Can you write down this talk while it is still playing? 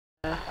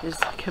his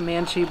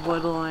Comanche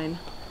bloodline.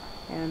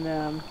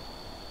 And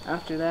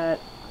after that,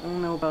 I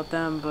don't know about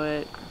them,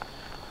 but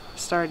I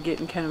started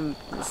getting kind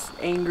of this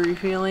angry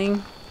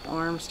feeling.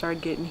 Arms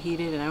started getting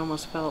heated, and I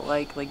almost felt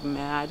like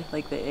mad,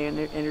 like the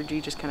energy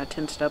just kind of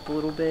tensed up a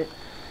little bit.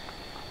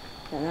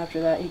 And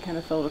after that, he kind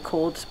of felt a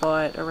cold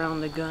spot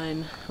around the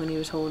gun when he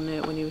was holding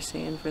it, when he was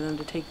saying for them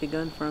to take the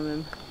gun from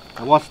him.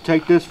 I want to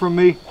take this from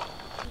me.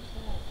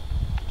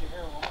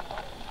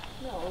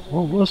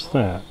 What was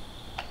that?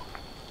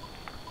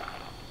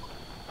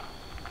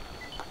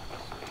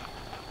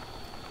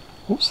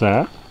 What was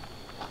that?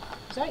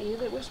 Is that you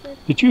that whispered?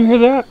 Did you hear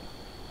that?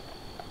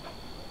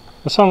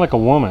 That sounded like a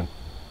woman.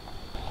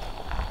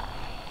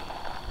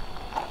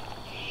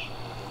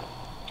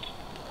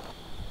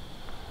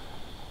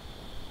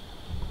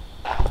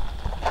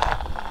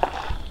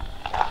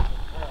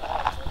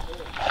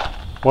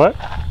 What?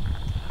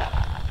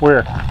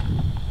 Where?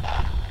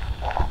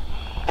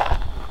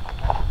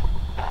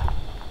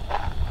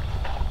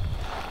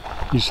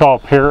 You saw a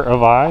pair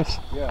of eyes?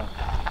 Yeah.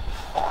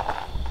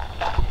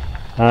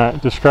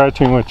 Alright, describe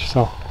to me what you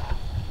saw.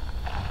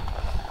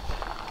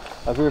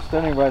 As we were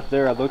standing right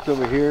there, I looked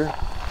over here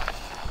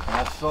and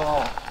I saw,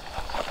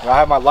 I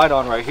had my light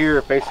on right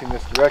here facing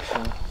this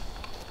direction,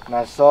 and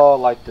I saw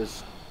like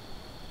this,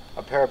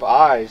 a pair of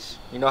eyes.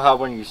 You know how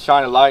when you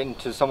shine a light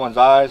into someone's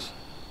eyes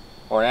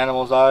or an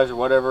animal's eyes or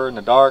whatever in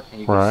the dark and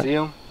you can see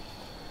them?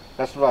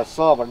 That's what I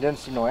saw, but I didn't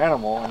see no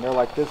animal, and they're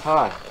like this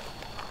high.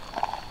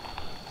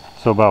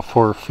 So about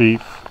 4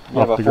 feet yeah,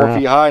 off about the 4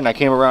 ground. feet high, and I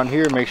came around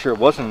here to make sure it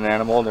wasn't an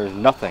animal, and there's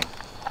nothing.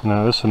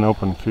 No, this is an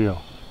open field.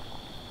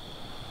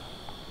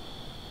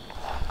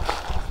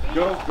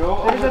 Go There's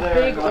over a there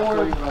big and I'll show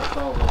orb. you what I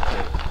saw real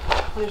quick.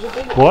 There's a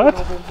big What? orb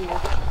over here.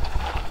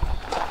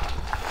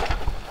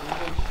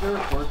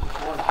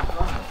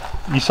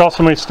 You saw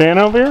somebody stand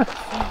over here?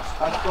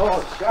 I saw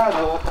a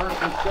shadow, a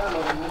person's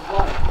shadow in this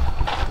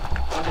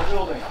light on the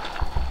building.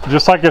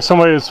 Just like if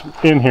somebody was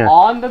in here.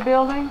 On the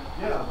building?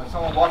 Yeah, when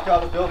someone walked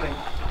out of the building,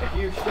 a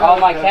huge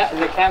shadow. Oh,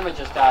 the camera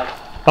just died.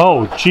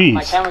 Oh, My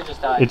jeez. camera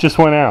just died. It just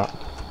went out.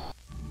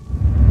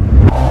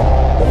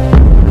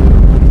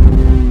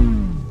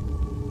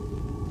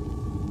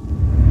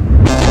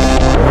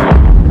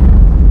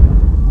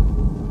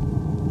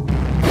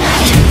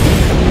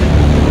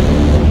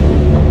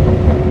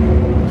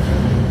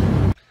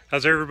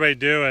 How's everybody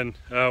doing?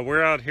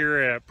 We're out here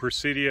at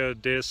Presidio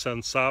de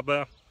San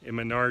Saba in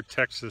Menard,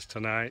 Texas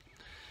tonight.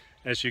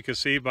 As you can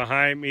see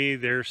behind me,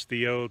 there's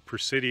the old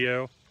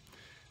Presidio,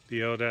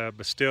 the old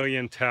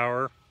Bastilian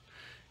Tower.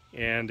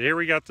 And here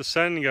we got the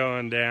sun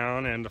going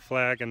down and the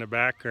flag in the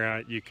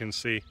background you can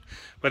see.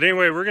 But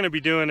anyway, we're going to be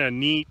doing a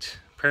neat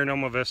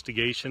paranormal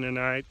investigation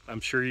tonight.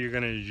 I'm sure you're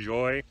going to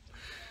enjoy.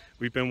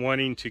 We've been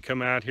wanting to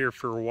come out here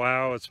for a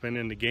while. It's been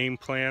in the game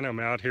plan.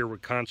 I'm out here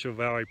with Concho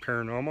Valley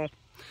Paranormal.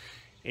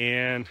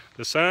 And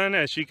the sun,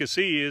 as you can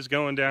see, is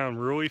going down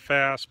really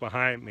fast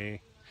behind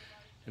me.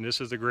 And this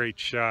is a great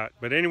shot.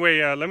 But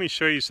anyway, let me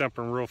show you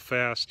something real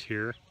fast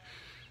here.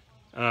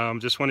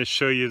 Just want to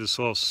show you this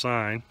little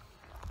sign.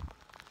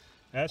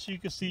 As you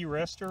can see,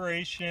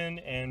 restoration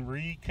and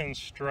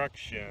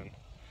reconstruction.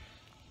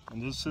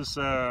 And this is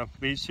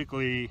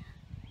basically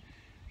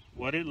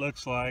what it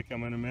looks like.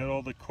 I'm in the middle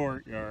of the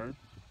courtyard.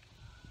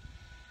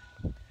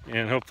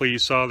 And hopefully you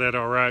saw that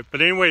all right.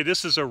 But anyway,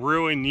 this is a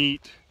really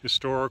neat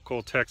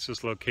historical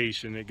Texas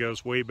location. It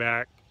goes way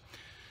back.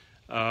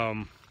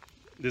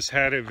 This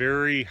had a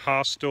very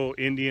hostile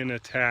Indian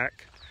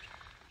attack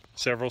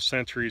several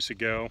centuries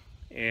ago.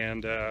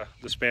 And the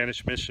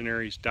Spanish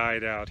missionaries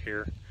died out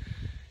here.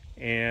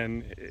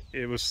 And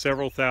it was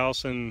several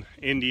thousand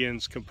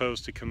Indians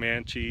composed of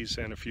Comanches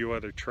and a few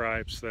other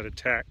tribes that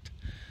attacked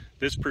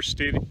this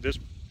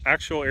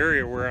actual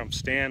area where I'm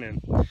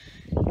standing.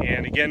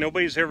 And again,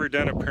 nobody's ever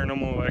done a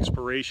paranormal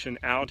exploration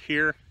out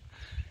here,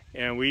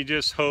 and we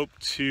just hope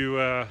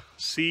to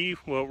see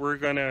what we're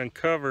going to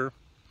uncover,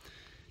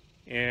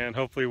 and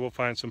hopefully we'll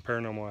find some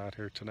paranormal out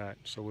here tonight.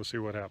 So we'll see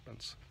what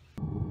happens.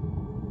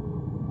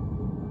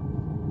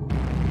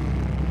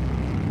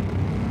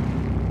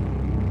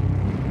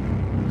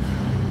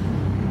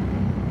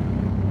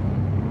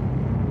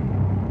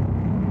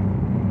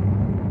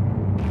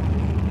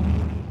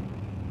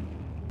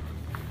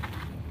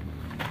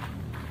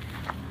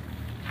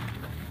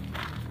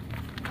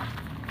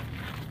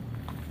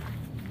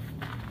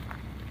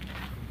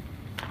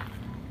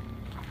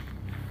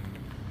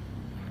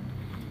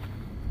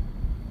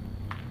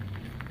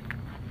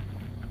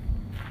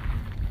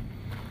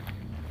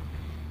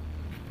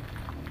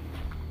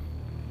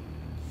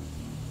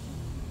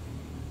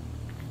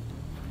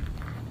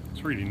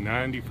 It's reading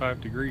 95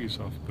 degrees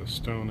off the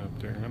stone up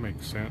there. That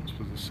makes sense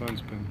because the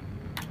sun's been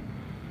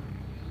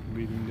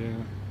beating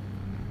down.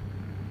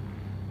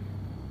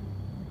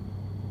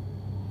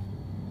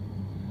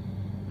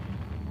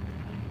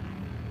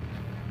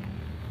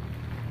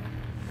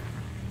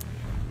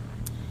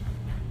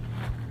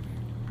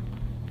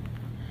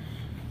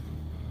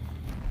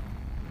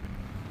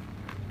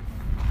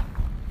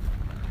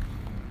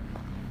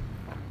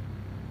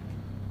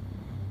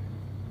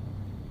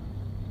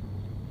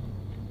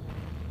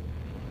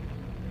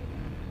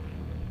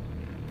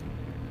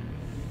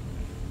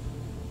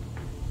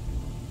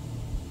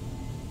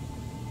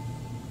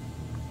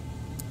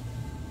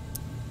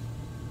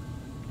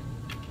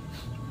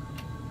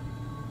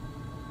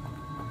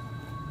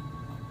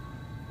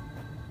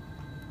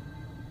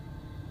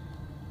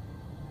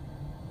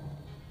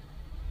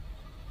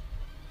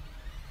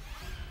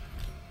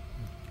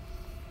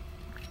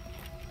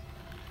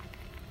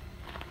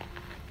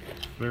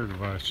 clear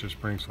device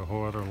just brings a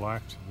whole other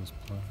life to this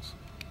place.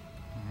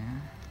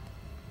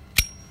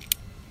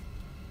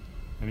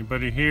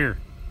 Anybody here?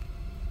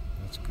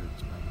 That's good.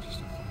 It's not just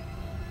a flare.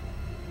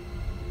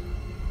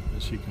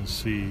 As you can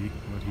see,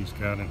 what he's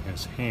got in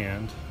his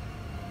hand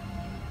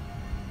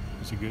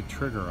is a good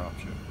trigger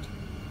object.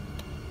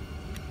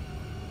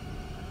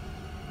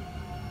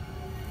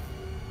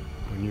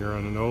 When you're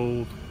on an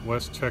old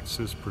West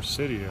Texas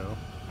Presidio,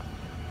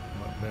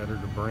 what better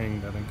to bring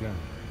than a gun?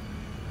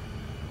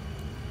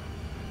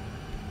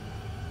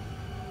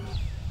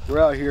 We're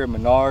out here in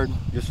Menard,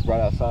 just right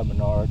outside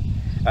Menard,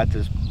 at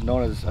this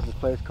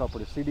place called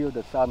Presidio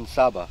de San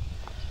Saba.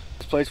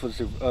 This place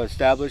was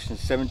established in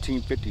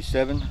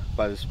 1757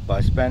 by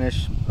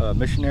Spanish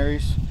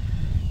missionaries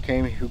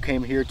who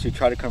came here to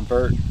try to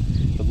convert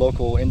the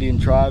local Indian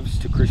tribes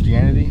to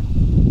Christianity.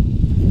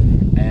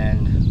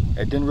 And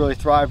it didn't really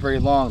thrive very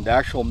long. The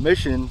actual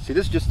mission, see,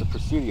 this is just the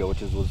Presidio,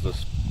 which was the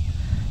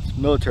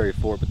military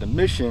fort, but the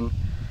mission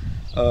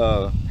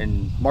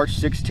in March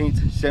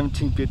 16th,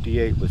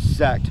 1758 was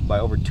sacked by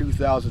over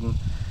 2,000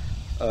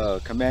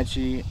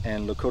 Comanche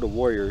and Lakota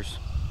warriors,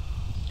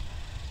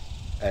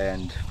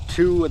 and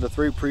 2 of the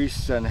 3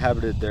 priests that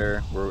inhabited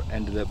there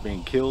ended up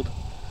being killed,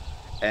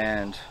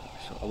 and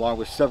along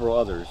with several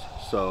others.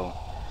 So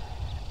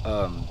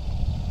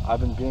I've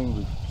been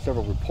getting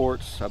several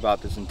reports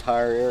about this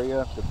entire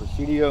area, the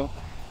Presidio,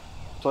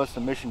 plus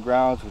the mission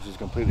grounds, which is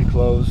completely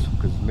closed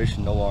because the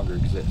mission no longer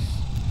exists.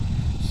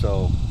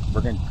 So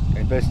we're going to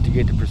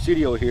investigate the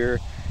Presidio here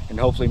and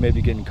hopefully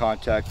maybe get in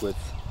contact with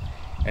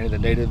any of the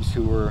natives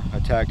who were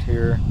attacked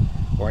here,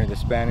 or any of the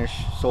Spanish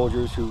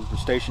soldiers who were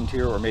stationed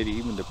here, or maybe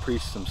even the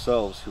priests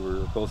themselves who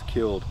were both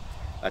killed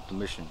at the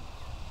mission.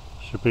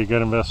 Should be a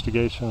good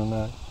investigation on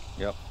that.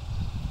 Yep.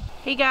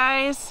 Hey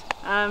guys,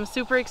 I'm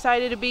super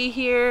excited to be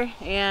here,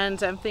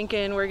 and I'm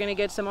thinking we're gonna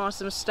get some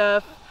awesome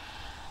stuff.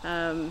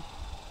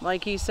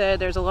 Like he said,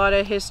 there's a lot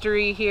of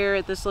history here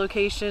at this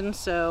location,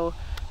 so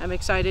I'm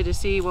excited to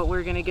see what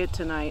we're gonna get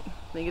tonight.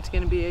 I think it's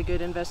gonna be a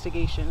good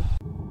investigation.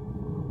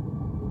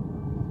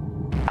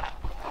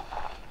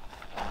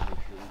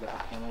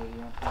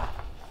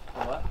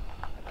 What?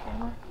 A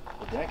camera?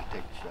 Well, Dan can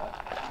take the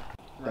shot.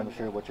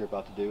 Demonstrate what you're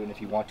about to do, and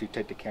if you want to,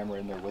 take the camera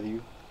in there with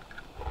you.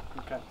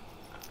 Okay.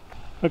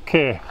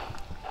 Okay,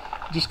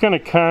 just going to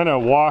kind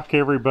of walk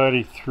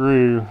everybody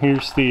through.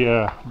 Here's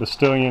the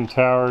Bastillion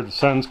Tower. The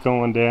sun's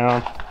going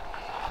down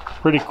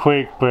pretty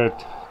quick,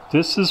 but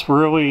this is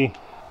really,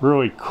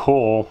 really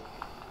cool.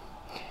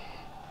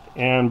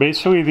 And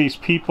basically these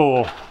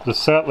people, the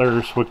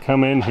settlers, would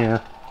come in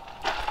here,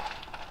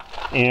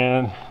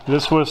 and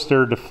this was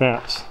their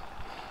defense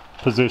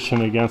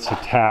position against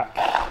attack.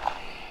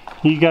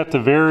 You got the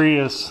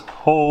various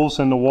holes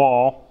in the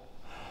wall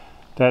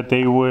that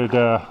they would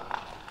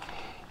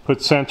put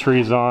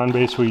sentries on,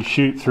 basically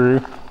shoot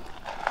through.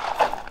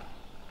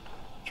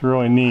 It's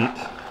really neat.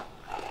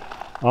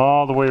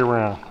 All the way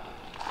around.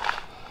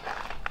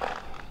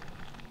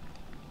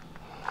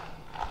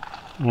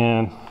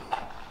 And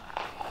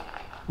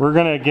we're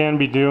going to again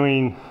be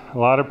doing a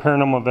lot of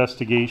paranormal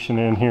investigation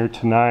in here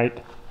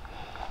tonight,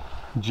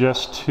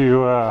 just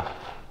to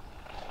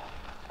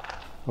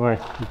boy,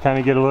 you kind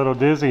of get a little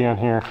dizzy in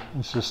here.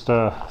 It's just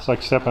it's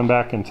like stepping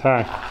back in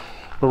time.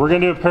 But we're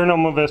going to do a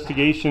paranormal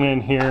investigation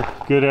in here,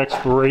 good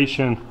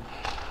exploration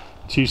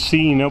to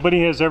see.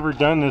 Nobody has ever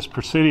done this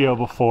Presidio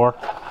before,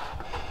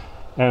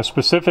 and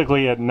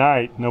specifically at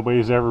night,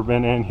 nobody's ever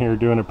been in here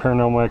doing a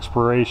paranormal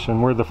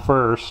exploration. We're the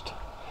first,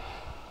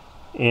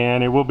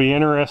 and it will be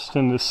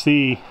interesting to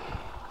see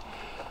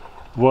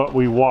what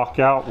we walk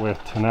out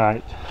with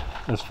tonight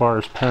as far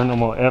as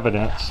paranormal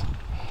evidence.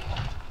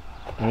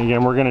 And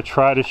again, we're going to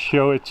try to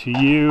show it to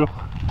you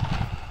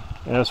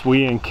as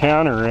we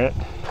encounter it.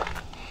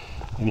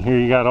 And here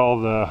you got all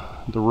the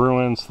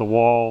ruins, the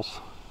walls,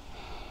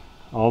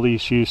 all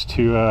these used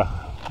to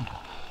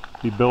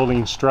be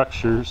building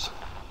structures.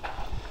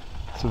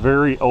 It's a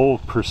very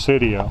old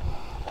Presidio.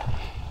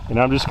 And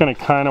I'm just going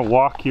to kind of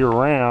walk you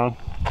around,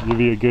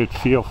 give you a good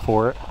feel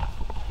for it.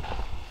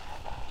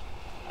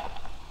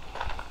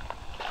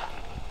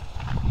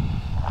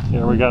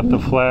 There we got the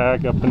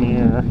flag up in the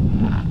air.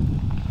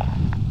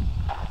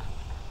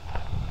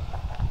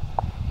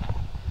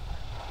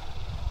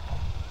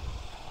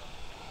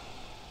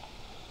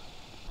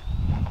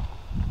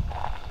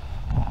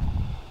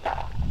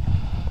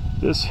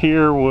 This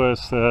here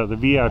was the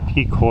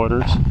VIP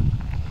quarters.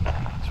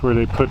 It's where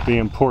they put the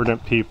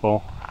important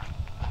people.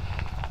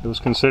 It was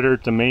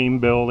considered the main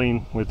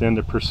building within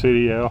the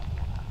Presidio,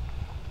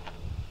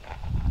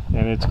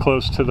 and it's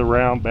close to the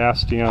round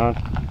bastion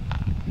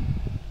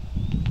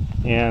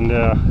and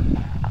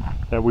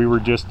that we were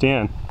just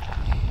in.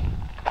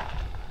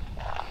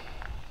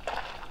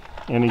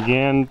 And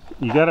again,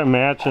 you got to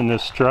imagine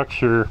this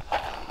structure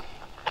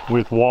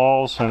with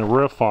walls and a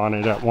roof on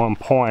it at one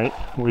point,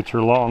 which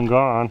are long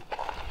gone.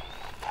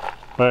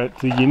 But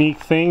the unique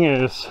thing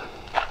is,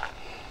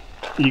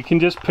 you can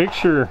just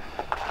picture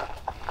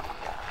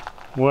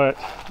what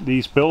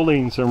these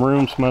buildings and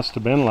rooms must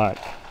have been like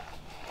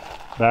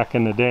back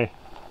in the day.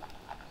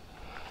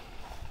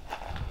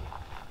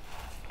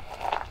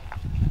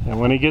 And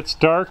when it gets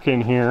dark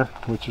in here,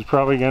 which is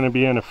probably going to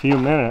be in a few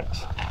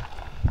minutes,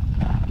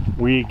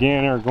 we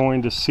again are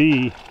going to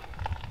see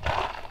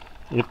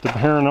if the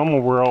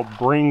paranormal world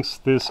brings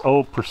this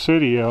old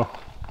Presidio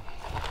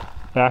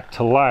back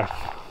to life,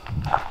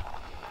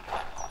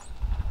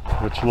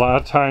 which a lot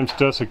of times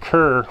does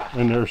occur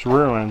when there's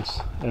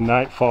ruins and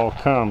nightfall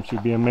comes.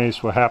 You'd be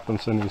amazed what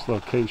happens in these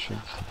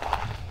locations.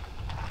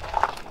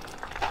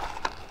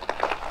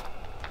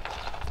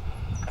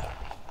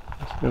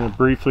 I'm going to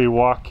briefly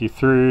walk you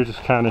through,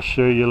 just kind of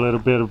show you a little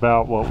bit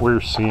about what we're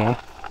seeing.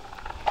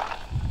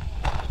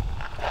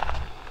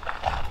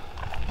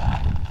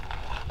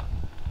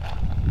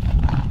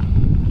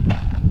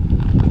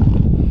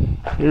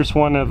 Here's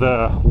one of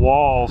the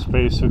walls,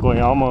 basically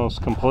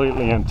almost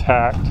completely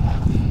intact.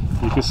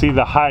 You can see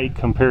the height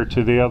compared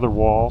to the other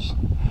walls.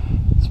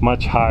 It's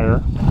much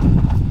higher.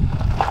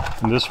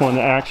 And this one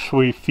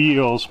actually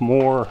feels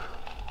more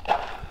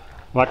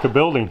like a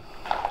building.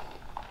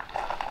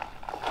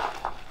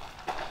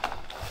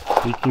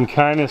 You can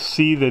kind of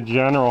see the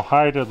general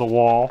height of the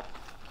wall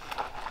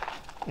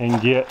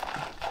and get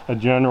a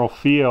general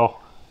feel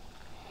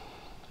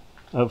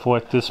of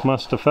what this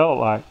must have felt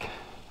like.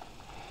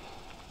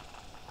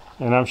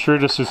 And I'm sure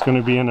this is going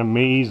to be an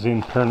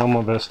amazing paranormal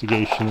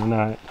investigation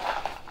tonight.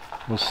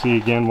 We'll see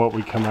again what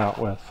we come out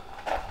with.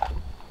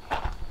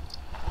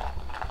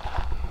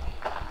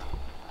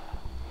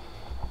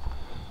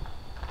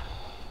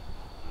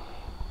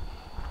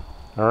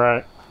 All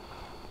right.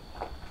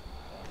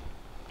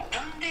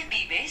 ¿Dónde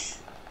vives?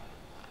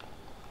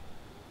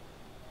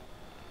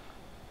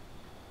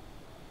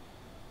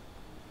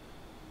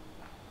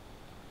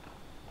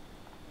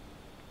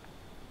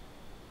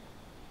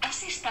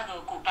 ¿Has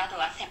estado ocupado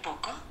hace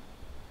poco?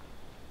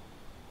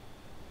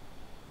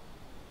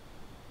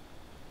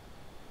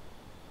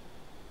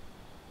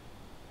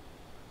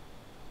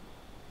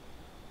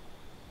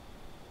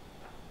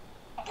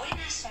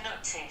 Buenas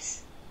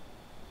noches.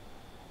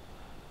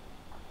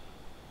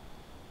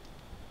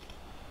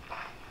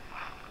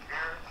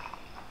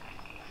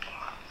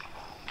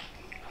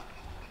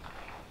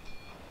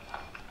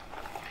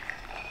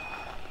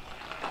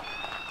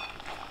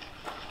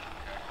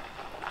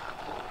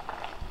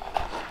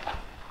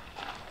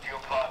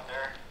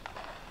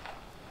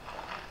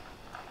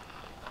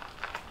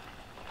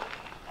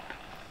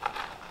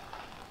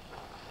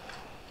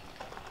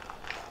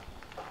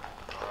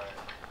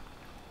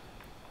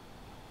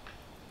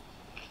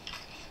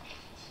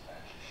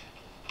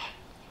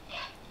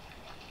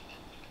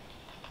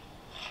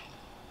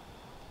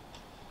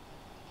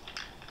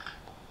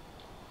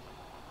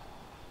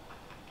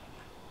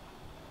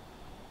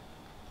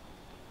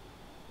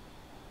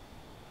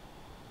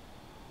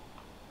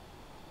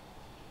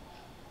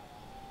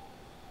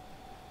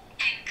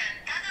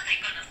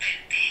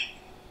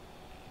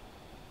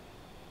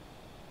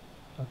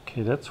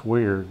 Okay, that's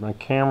weird. My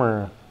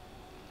camera,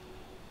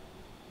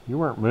 you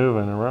weren't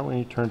moving, and right when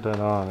you turned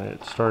that on,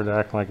 it started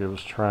acting like it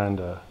was trying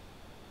to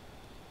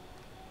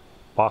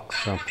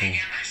box something.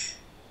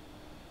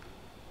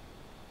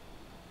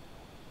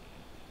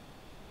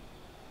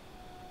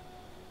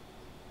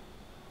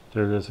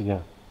 There it is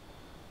again.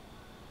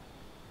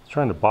 It's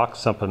trying to box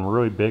something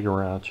really big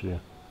around you.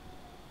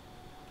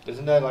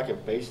 Isn't that like a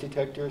base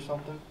detector or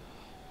something?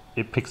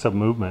 It picks up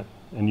movement,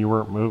 and you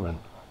weren't moving.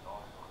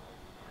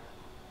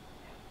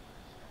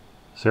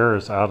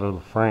 Sarah's out of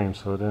the frame,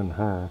 so it isn't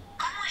her.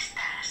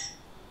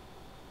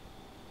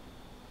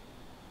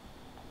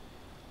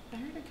 I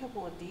heard a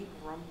couple of deep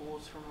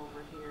rumbles from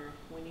over here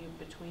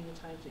between the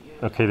times that you.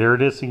 Okay, there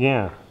it is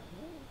again.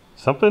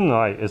 Something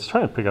like it's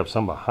trying to pick up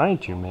something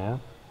behind you, man.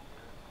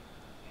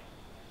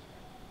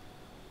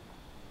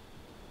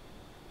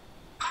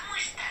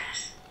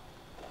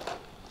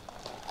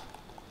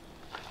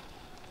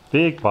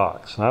 Big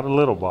box, not a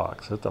little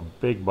box. That's a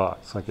big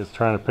box, like it's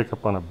trying to pick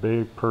up on a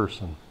big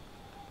person.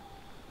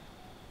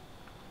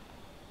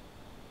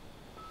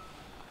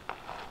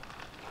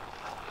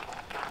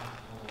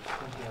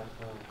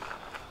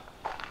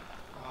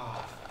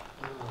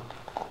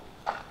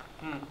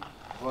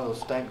 One of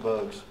those stank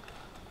bugs.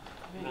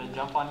 Did it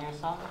jump on you or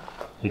something?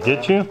 It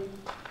get you?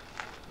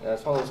 Yeah,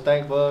 it's one of those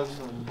stank bugs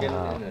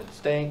and it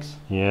stinks.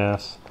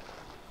 Yes.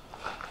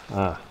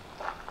 That's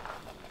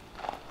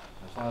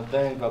one of the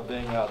things about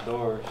being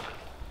outdoors.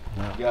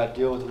 Yeah. You gotta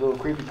deal with the little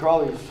creepy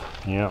crawlies.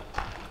 Yep.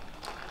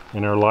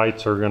 And our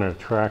lights are going to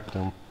attract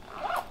them.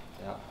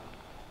 Yeah.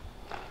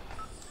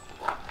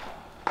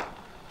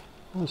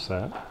 What's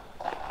that?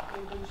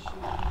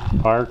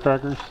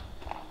 Firecrackers?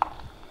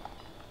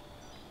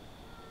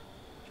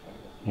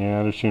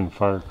 Yeah, they're shooting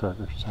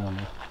firecrackers down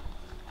there.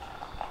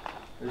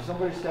 There's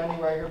somebody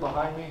standing right here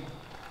behind me.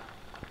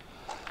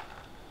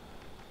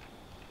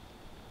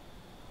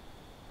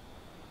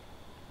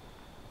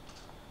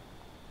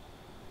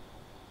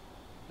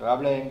 ¿Tú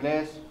hablas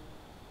inglés?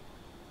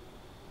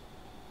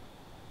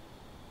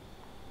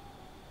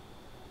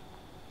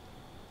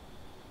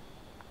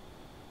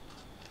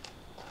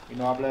 Y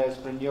no habla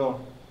español.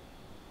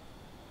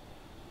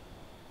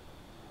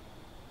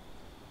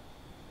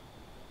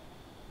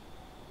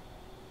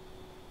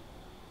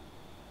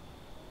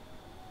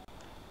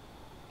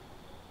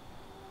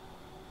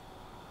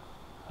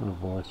 the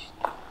voice.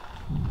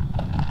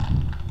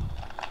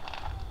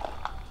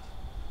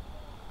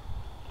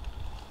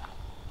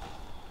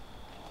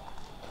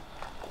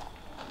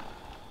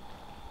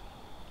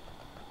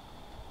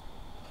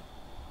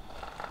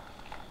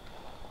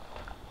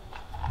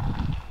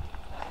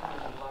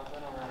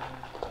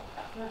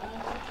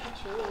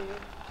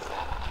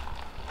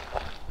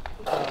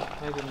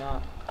 Maybe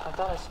not. I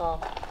thought I saw.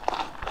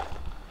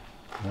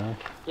 No?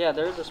 Yeah,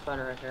 there is a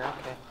spider right here.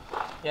 Okay.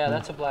 Yeah,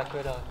 that's a black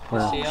widow.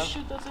 Where? You see Oh him?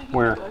 shit, that's a huge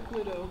Where? black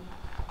widow.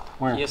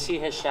 Where? You see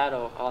his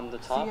shadow on the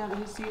See, top? yeah,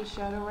 you see his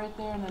shadow right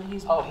there, and then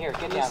he's. Oh, here,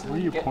 get down. Where are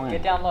you pointing?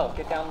 Get down low.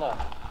 Get down low,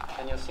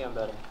 and you'll see him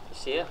better. You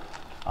see it?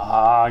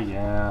 Ah,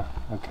 yeah.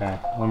 Okay,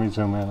 let me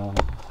zoom in on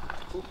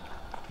it.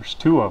 There's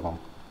two of them.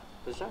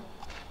 Is there?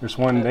 There's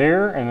one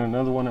there and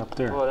another one up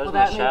there. Oh, there's Well, no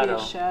that may shadow.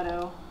 be a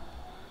shadow.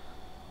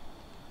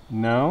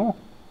 No?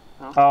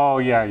 No? Oh,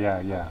 yeah.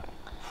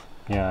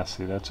 Yeah, I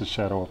see. That's a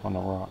shadow up on the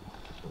rock.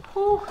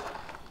 Whew.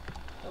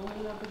 Don't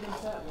lean up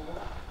against that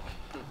wall.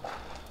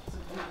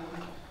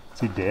 Is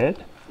he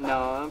dead?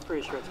 No, I'm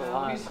pretty sure it's No,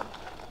 alive. he's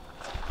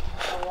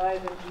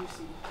alive and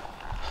juicy.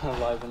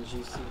 Alive and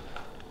juicy.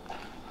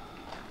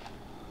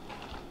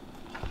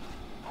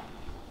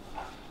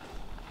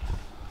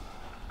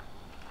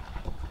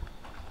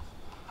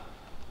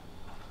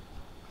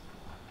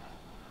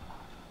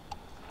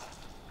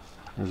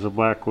 There's a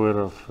black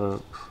widow,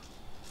 folks.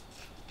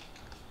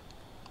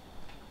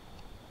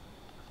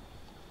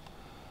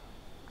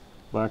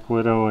 Black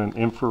widow and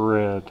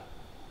infrared.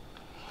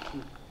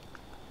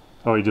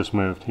 Oh, he just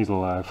moved. He's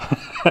alive.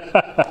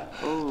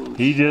 Oh,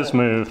 He just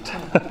moved.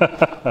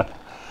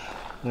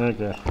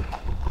 Okay.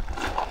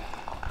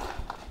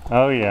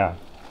 Oh yeah.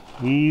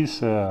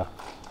 He's Oh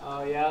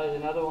yeah, there's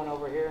another one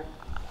over here.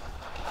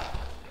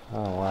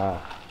 oh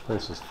wow. This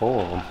place is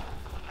full of them.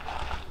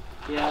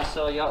 Yeah,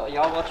 so y'all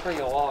watch where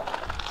you walk.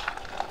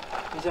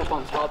 He's up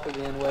on top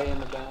again, way in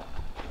the back.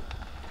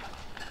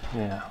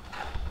 Yeah.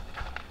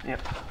 Yep.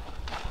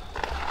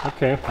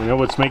 Okay, we know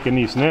what's making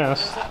these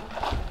nests. On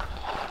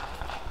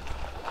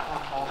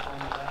top way in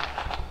the back.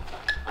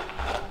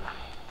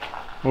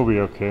 We'll be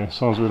okay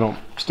as long as we don't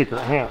stick our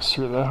hands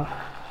through there.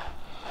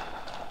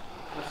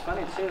 What's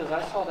funny too is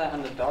I saw that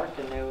in the dark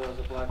and knew it was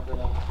a black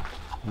widow.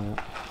 Yeah.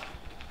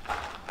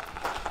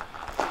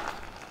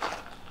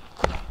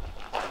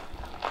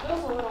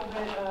 Feels a little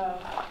bit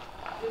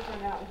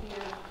different out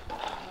here.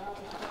 Around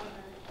the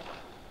corner.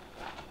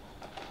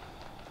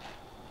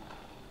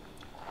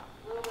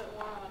 A little bit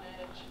more on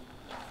edge.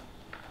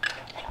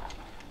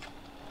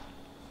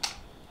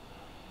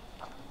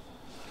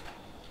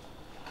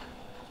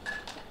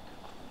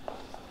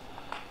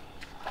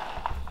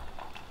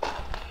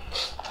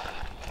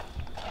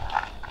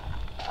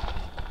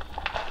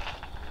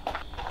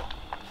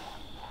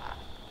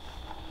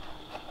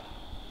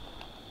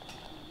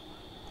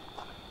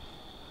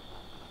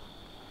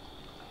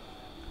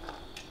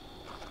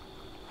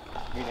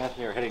 Me and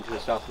Anthony are heading to the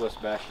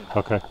southwest bastion.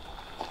 Okay.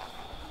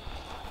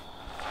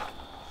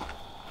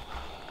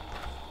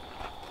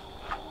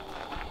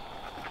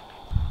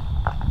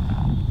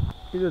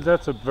 Either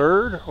that's a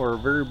bird or a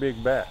very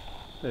big bat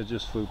that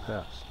just flew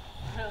past.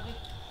 Really?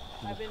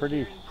 I've been Pretty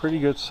hearing- pretty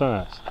good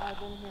size. I've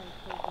been hearing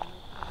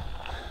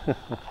crazy.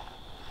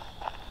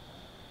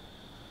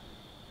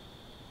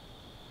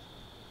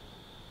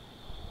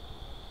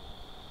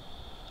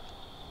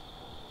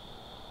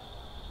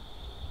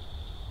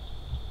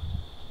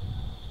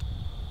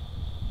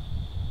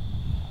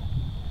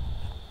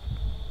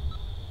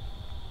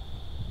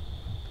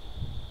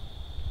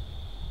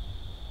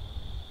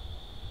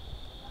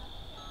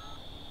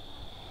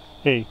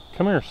 Hey,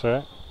 come here,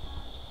 Sat.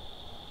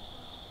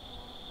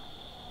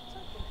 It's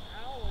like an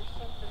owl or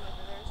something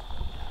over there.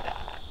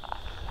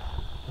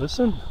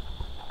 Listen.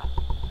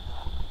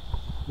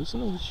 Listen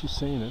to what she's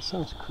saying. That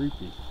sounds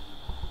creepy.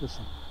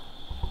 Listen.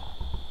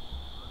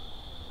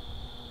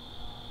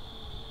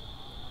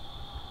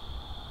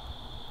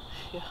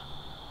 Yeah.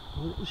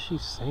 What is she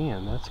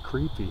saying? That's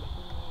creepy.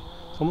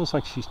 It's almost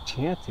like she's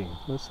chanting.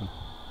 Listen.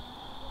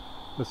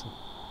 Listen.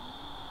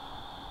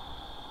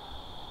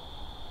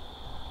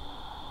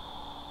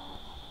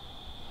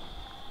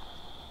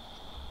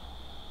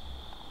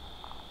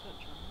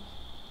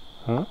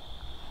 Huh?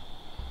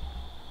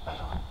 I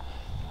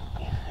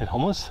don't. It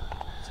almost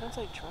Sounds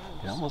like drums.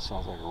 It almost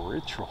sounds like a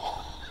ritual.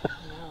 No.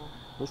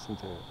 Listen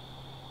to it.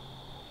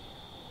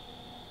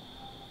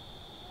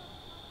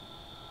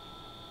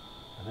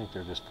 I think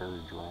they're just very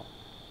drunk.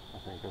 I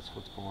think that's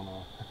what's going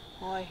on.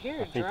 Well, I hear I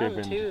a think drum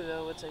they've been- too,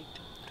 though. It's like.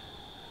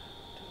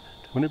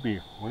 Wouldn't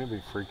it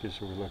be freakish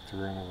if we looked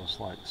through and it was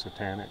like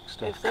satanic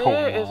stuff If going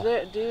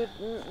they're, on? dude,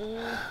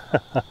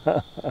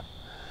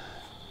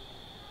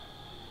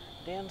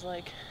 Dan's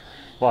like.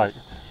 like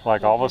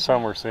all of a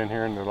sudden we're sitting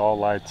here and it all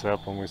lights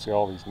up and we see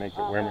all these naked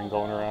Oh, women hell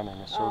going no. around in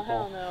a Oh circle.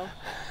 hell no.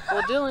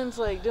 Well, Dylan's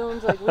like we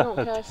don't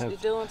cast.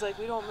 Dylan's like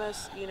we don't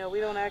mess. You know,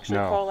 we don't actually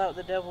No. call out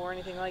the devil or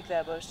anything like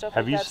that. But if stuff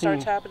Have like you that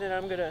starts seen- happening,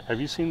 I'm gonna.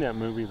 Have you seen that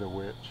movie The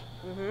Witch?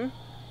 Mm-hmm.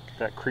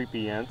 that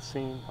creepy end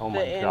scene. Oh The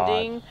my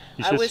ending, God!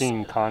 You I should was- have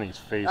seen Connie's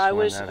face I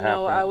when was that happened.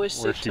 no, I was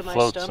where sick she to my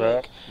floats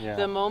stomach. up. Yeah.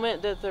 The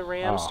moment that the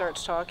ram Oh.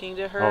 starts talking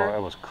to her, Oh,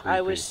 that was creepy.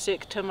 I was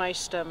sick to my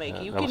stomach.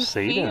 Yeah, you that can was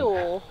Satan.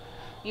 feel,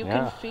 you Yeah.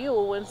 can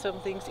feel when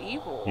something's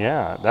evil.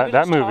 Yeah, Even that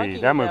just movie talking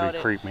that about movie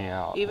it- creeped me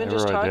out. Even It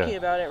just really talking did.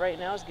 about it right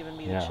now is giving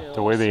me the Yeah, chills.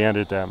 the way they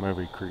ended that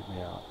movie creeped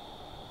me out.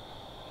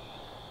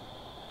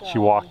 She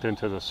walked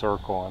into the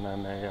circle and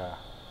then they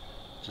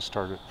just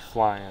started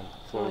flying,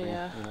 floating.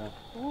 yeah. You know,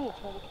 Ooh,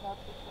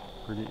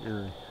 pretty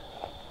eerie.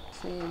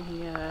 saying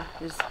he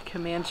is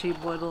Comanche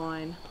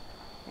bloodline,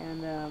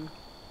 and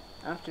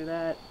after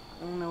that,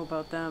 I don't know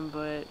about them,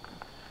 but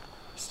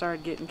I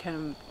started getting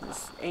kind of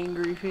this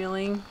angry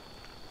feeling.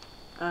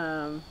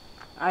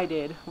 I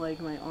did,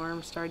 like my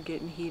arms started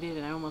getting heated,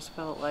 and I almost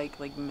felt like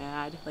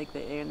mad, like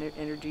the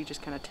energy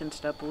just kind of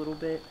tensed up a little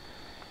bit.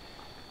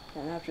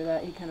 And after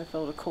that, he kind of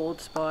felt a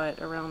cold spot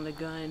around the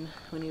gun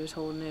when he was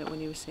holding it, when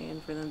he was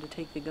saying for them to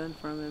take the gun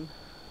from him.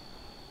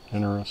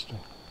 Interesting.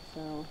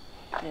 So,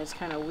 and it's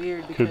kind of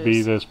weird because... Could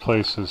be this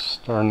place is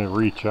starting to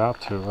reach out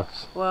to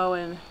us. Well,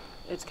 and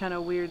it's kind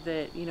of weird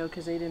that, you know,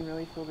 because they didn't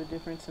really feel the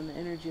difference in the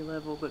energy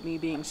level, but me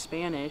being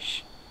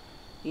Spanish,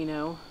 you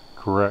know...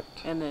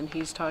 Correct. And then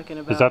he's talking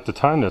about... Because at the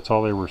time, that's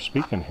all they were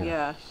speaking here.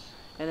 Yeah.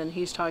 And then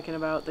he's talking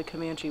about the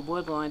Comanche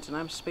bloodlines, and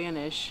I'm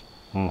Spanish.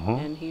 Mm-hmm.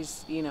 And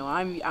he's, you know,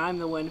 I'm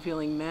the one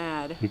feeling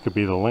mad. You could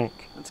be the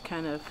link. It's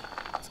kind of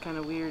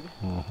weird.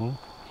 Mm-hmm.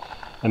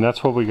 And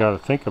that's what we got to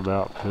think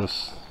about.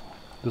 This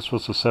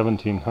was the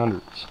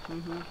 1700s,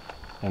 Mm-hmm.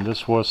 and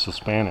this was the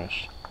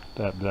Spanish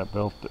that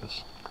built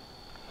this.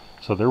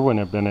 So there wouldn't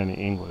have been any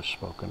English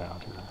spoken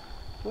out here.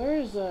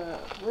 Where's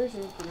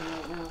Anthony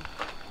right now?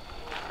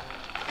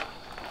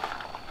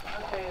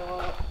 Okay,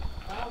 well,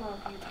 I don't know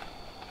if you,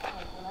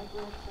 like, when I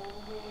glanced over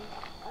here,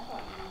 I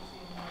thought you were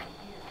seeing him right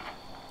here.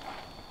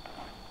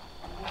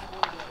 And this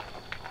was it.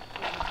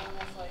 It was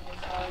almost like I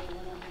saw a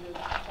little bit of,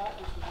 I thought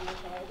this was your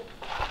head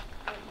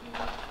right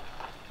here.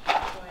 So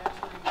I asked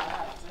where you were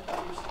at, 'cause I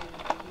thought you were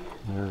standing right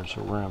here. There's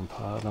a ram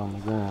pod on the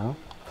ground.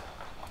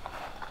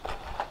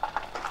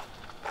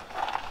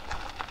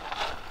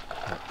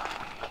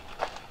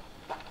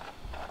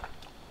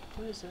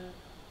 What is that?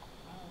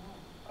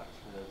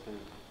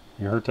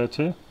 You heard that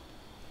too?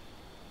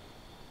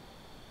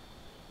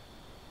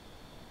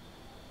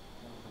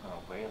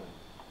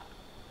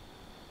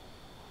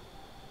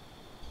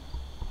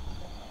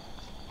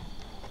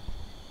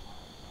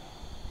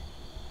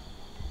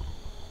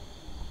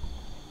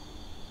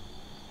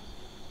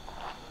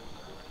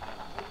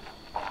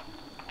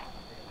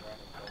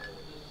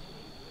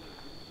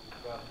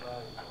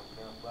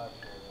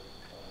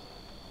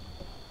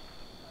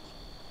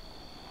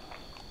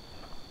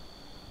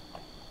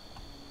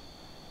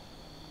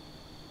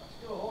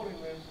 Still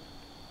holding this.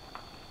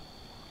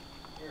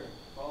 Here,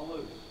 it's all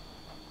loose.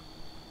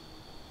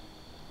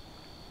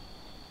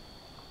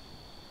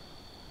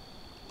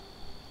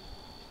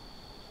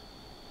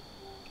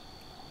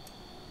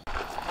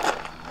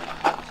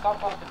 Stop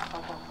talking,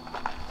 stop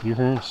talking. You're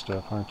hearing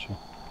stuff, aren't you?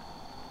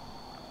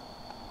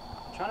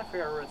 I'm trying to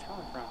figure out where it's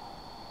coming from.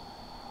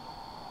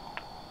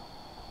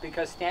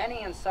 Because standing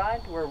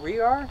inside where we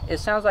are, it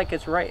sounds like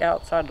it's right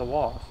outside the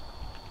walls.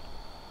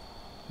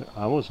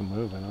 I wasn't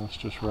moving. I was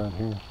just right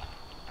here.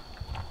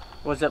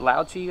 Was it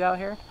loud to you out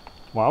here?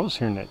 Well, I was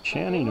hearing that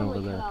chanting over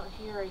When I there. come out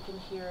here, I can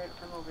hear it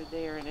from over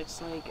there, and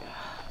it's like,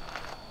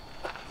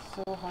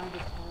 so hard to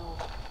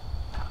tell.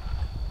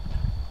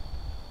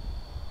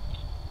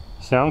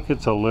 Sound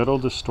gets a little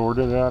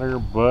distorted out here,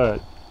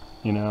 but,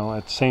 you know,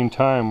 at the same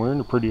time, we're in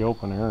a pretty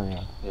open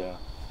area. Yeah.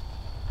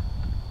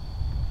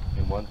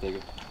 And one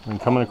thing. And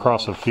coming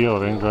across the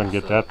field ain't going to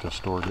get that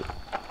distorted.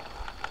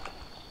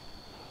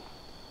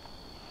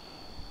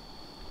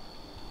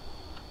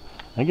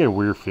 I get a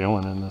weird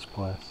feeling in this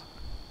place.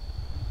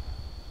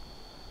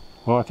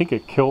 Well, I think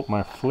it killed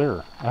my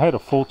FLIR. I had a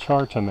full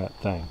charge on that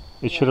thing.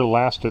 It should have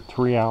lasted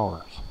 3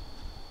 hours.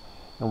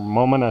 The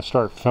moment I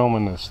start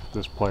filming this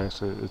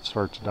place, it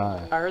starts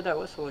dying. I heard that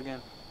whistle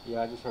again.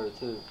 Yeah, I just heard it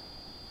too.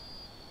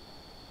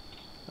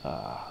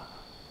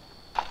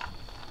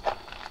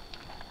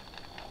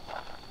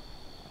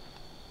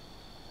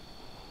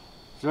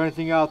 Is there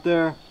anything out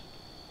there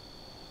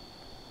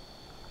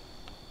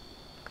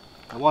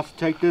that wants to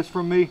take this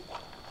from me?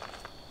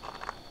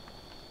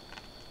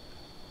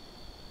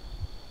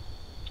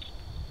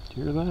 Do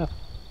you hear that?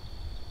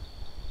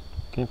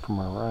 Came from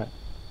my right.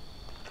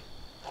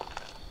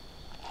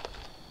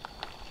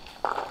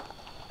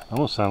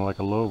 Almost sounded like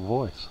a low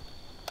voice.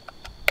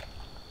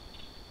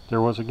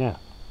 There was again.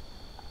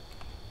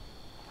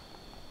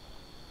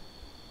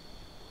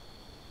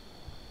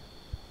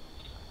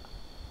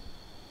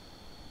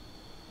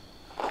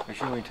 Make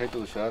sure when you take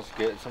those shots,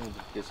 get some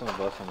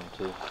of us in them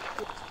too.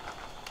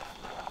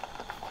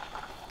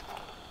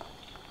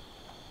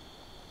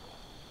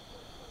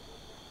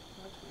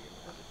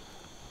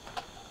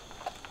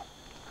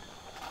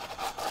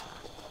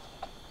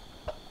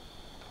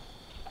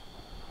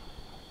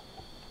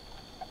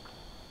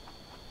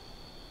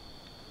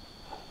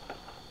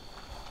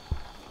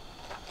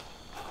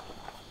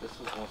 This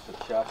There's once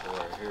a chapel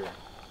right here.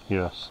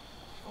 Yes.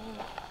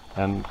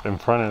 And in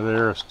front of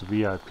there is the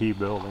VIP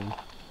building,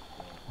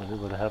 where they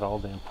would have had all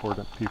the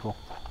important people.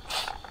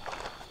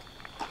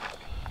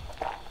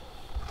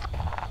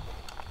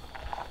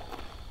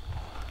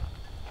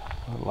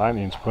 The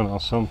lightning's putting on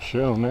some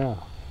show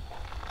now.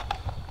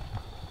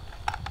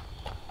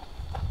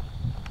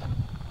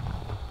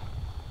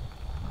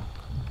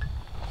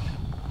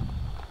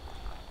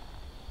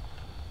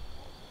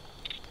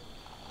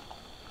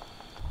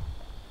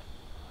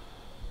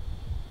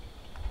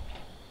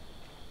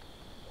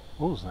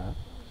 What was that?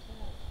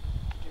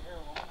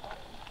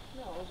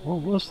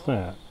 What was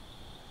that?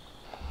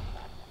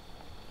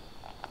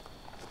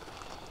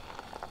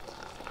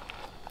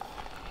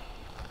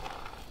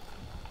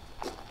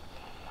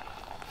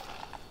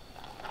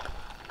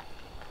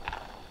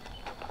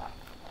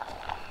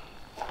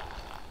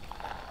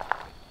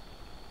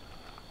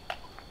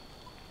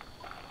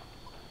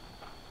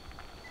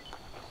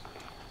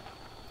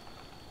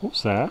 What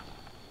was that?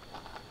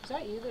 Is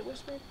that you that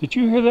whispered? Did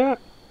you hear that?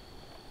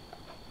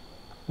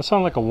 That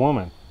sounded like a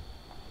woman.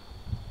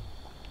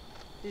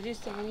 Did you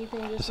say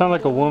anything? It sounded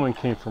like a woman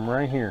came from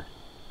right here.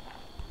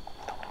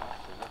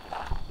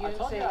 You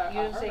didn't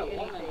say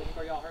anything.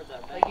 Before y'all heard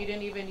that Like you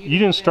didn't even. You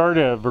didn't start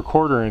a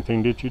recorder or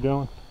anything, did you,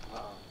 Dylan?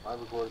 I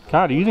recorded.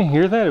 God, you didn't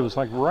hear that? It was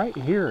like right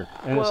here.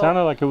 And it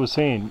sounded like it was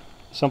saying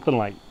something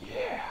like,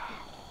 yeah.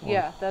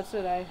 Yeah, that's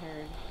what I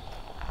heard.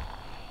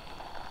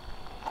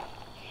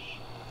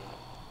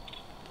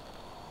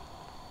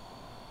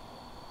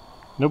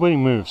 Nobody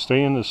move.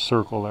 Stay in this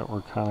circle that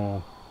we're kind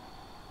of...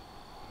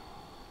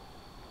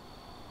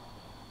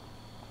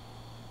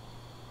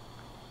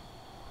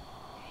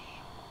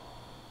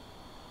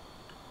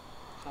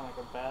 Sound like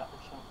a bat or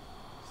something.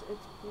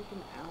 It's like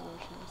an owl or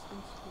something.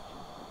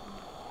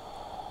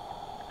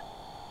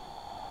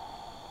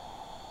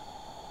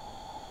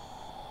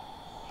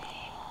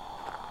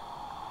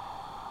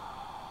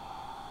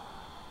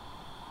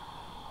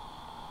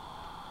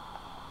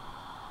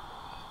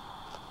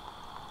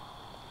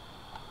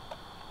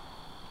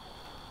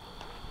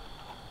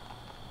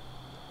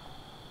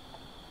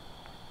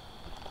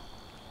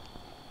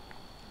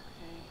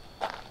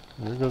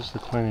 There goes the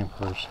cleaning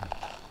person.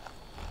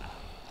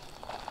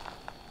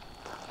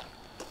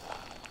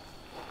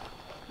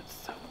 That's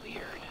so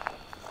weird.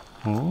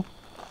 Hmm?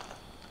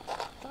 I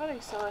thought I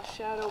saw a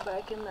shadow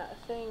back in that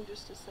thing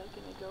just a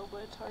second ago,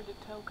 but it's hard to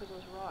tell because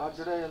those rocks.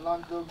 Padre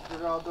Orlando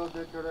Geraldo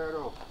de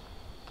Guerrero.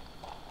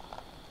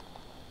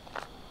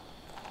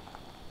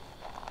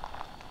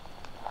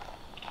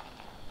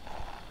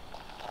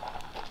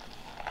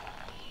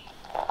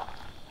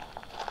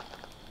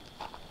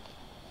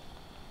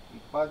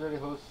 Padre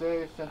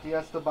Jose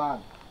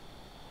Santiesteban.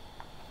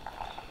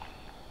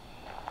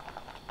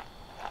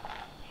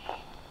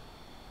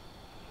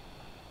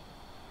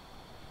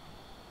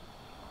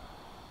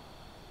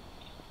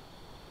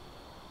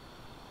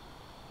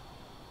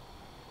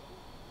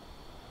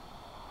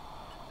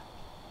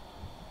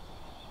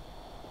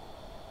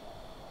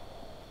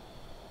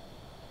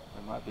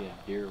 There might be a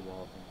deer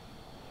walking.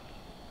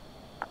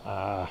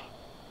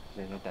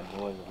 They make that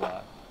noise a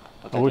lot.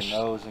 Look at the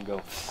nose and go.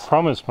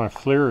 Problem is my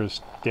FLIR is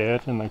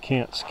dead and I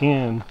can't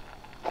scan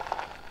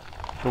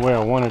the way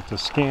I want it to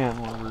scan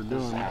when we're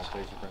doing this.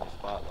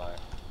 Spotlight.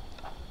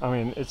 I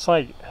mean, it's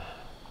like,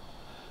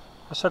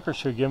 the sucker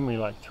should give me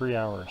like 3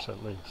 hours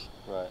at least.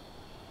 Right.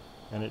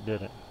 And it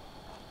didn't.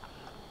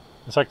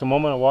 It's like the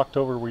moment I walked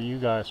over where you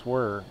guys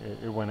were,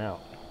 it went out.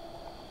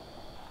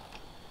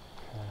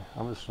 Okay,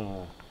 I'm just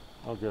gonna,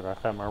 oh good,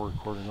 I've had my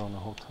recording on the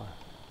whole time.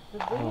 The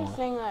biggest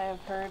thing I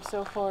have heard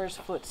so far is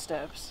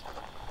footsteps.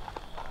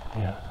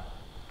 Yeah.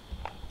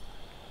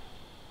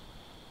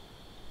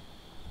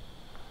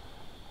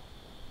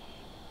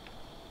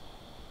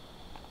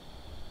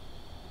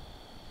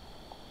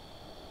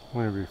 I'm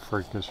gonna be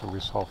freaked because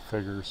we saw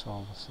figures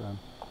all of a sudden.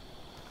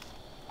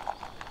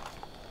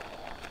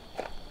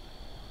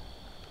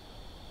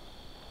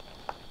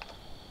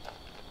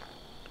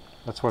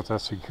 That's what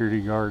that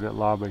security guard at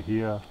La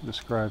Bahia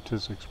described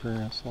his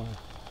experience like.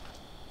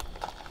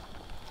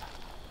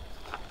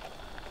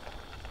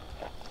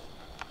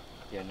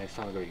 Yeah, next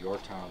time I go to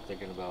Yorktown, I'm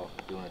thinking about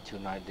doing a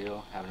 2-night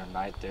deal, having a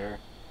night there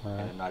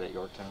and a night at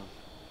Yorktown.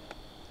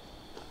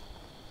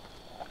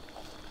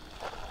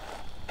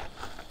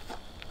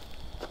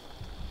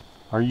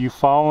 Are you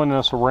following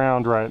us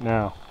around right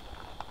now?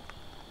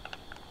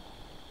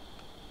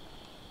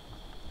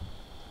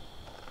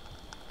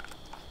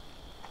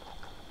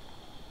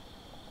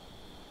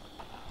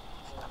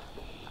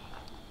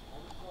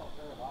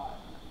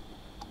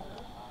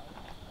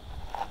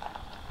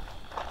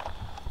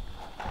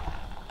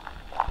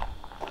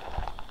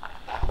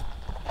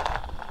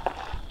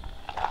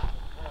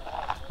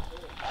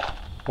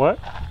 What?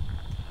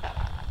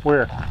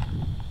 Where?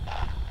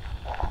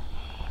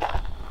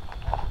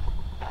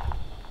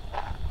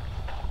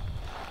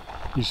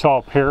 You saw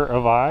a pair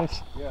of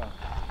eyes? Yeah.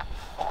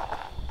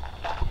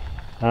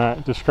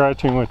 Alright, describe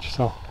to me what you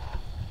saw.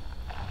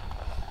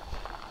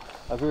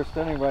 As we were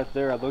standing right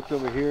there, I looked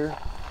over here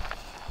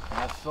and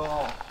I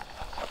saw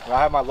a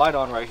I had my light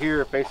on right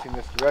here facing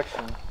this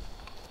direction,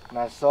 and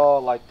I saw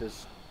like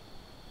this,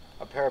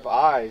 a pair of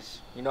eyes.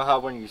 You know how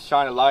when you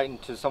shine a light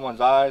into someone's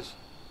eyes,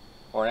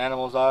 or an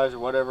animal's eyes or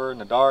whatever in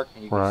the dark,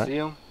 and you can see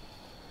them?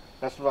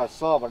 That's what I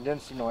saw, but I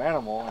didn't see no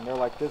animal, and they're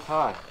like this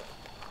high.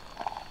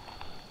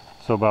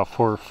 So about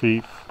 4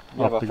 feet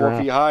Yeah, off about the 4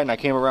 ground. feet high, and I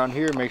came around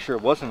here to make sure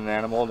it wasn't an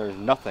animal, and there's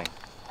nothing.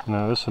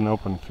 No, this is an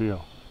open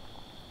field.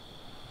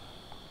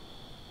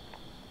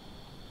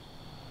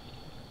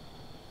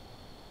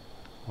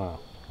 Wow.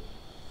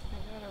 I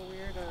got a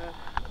weird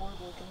orb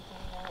looking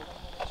thing out. I'm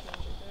gonna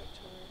change it back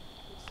to where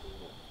you see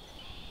it.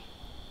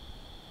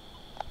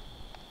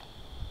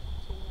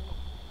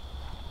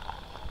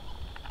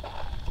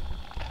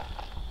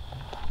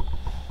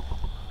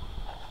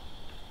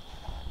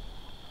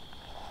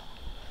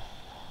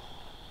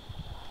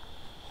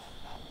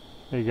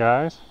 Hey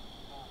guys,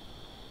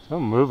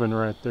 something moving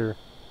right there.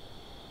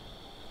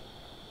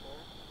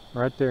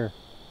 Right there.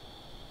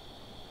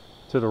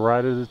 To the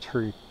right of the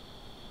tree.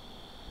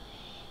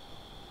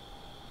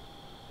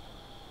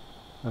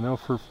 I know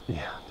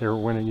yeah, there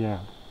went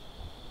again.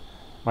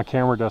 My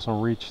camera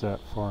doesn't reach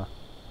that far.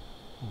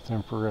 It's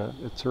infrared.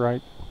 It's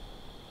right.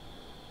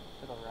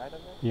 To the right of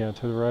it? Yeah,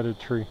 to the right of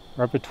the tree.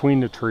 Right between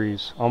the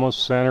trees.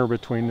 Almost center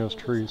between those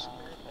trees.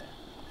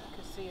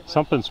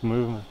 Something's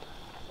moving.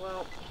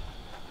 Well,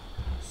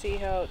 see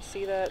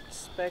that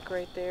speck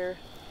right there?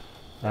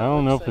 I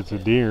don't know if it's a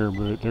deer,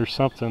 but there's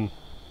something.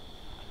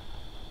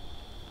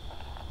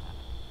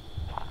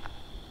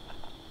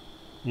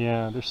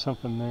 Yeah, there's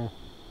something there.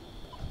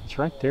 It's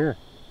right there.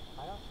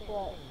 I don't see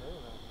anything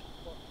moving.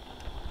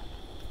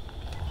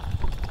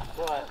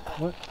 What?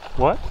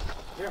 What?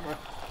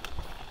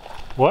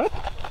 What?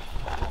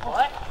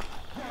 What?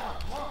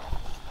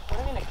 Put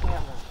him in a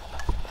camera.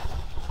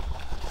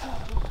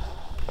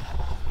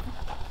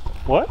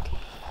 What?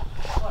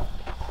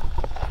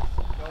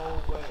 No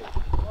way.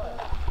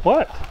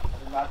 What? I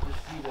did not just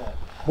see that.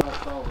 I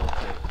saw real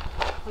quick.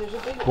 There's a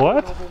big What?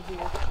 orb over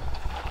here.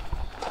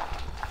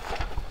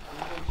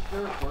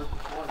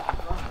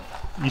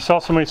 You saw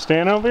somebody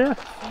stand over here?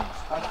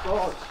 I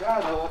saw a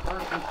shadow, a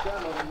person's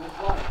shadow in this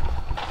light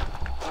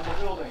on the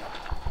building.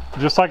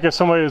 Just like if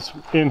somebody was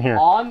in here.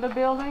 On the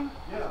building?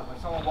 Yeah, when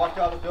someone walked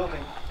out of the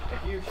building, a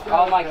huge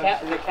shadow.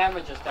 Oh, the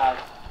camera just died.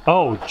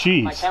 Oh, My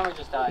jeez. camera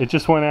just died. It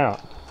just went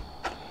out.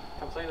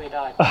 Completely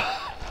died.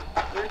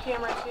 Your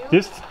camera too?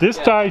 This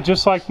Yeah. died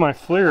just like my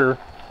FLIR.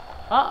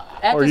 Huh?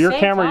 At Or the your same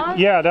camera. time?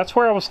 Yeah, that's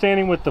where I was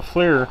standing with the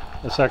FLIR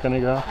a second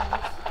ago.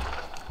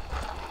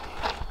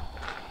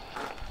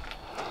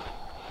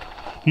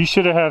 You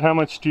should have had how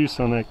much juice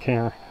on that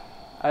camera?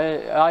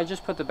 I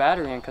just put the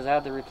battery in because I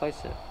had to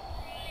replace it.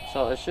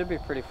 So it should be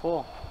pretty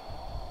full.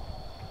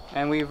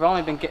 And we've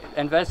only been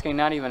investigating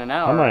not even an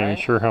hour, I'm not right? even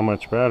sure how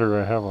much battery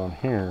I have on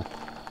here.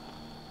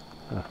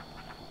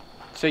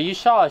 So you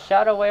saw a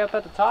shadow way up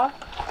at the top?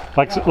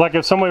 Like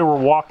if somebody were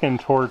walking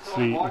towards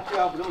Someone the... walked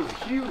out, but it was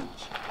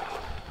huge.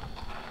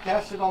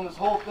 Cast it on this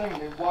whole thing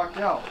and then walked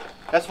out.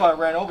 That's why I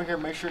ran over here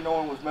to make sure no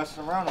one was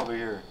messing around over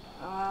here.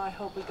 Oh, I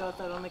hope we got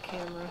that on the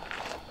camera.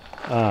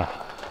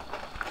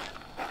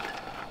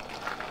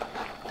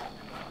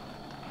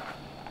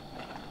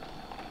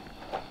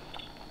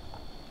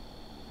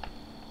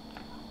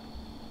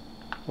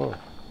 Whoa.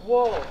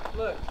 Whoa,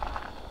 look.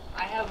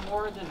 I have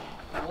more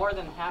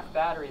than half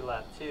battery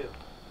left too.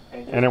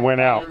 And it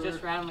went out. It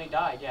just randomly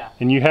died, yeah.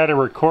 And you had a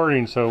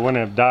recording, so it wouldn't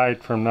have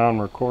died from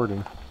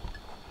non-recording.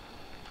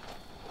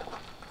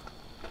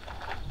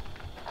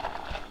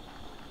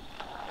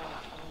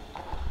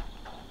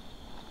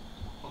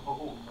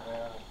 Oh,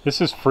 man. This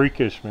is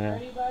freakish,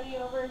 man. Anybody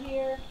over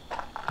here?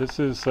 This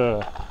is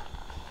You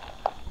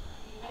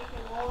make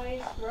a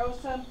noise, throw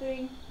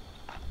something.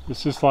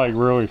 this is like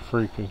really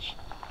freakish.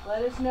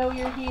 Let us know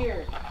you're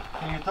here.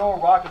 Can you throw a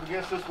rock up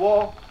against this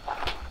wall?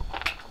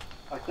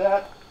 Like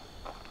that?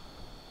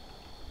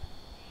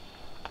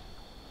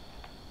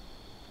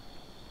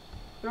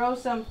 Throw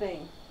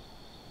something.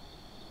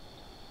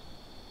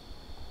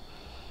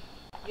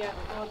 Yeah,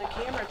 no, the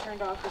camera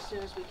turned off as soon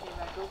as we came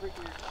back over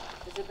here.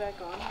 Is it back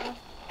on now?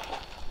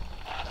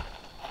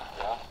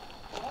 Yeah.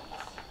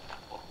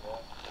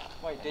 What?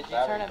 Wait, did you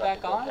turn it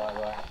back on?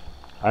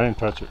 I didn't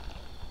touch it.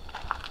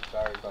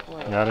 Sorry about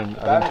that. Yeah, I didn't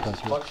Battery's touch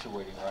just it.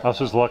 fluctuating right I was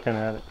just looking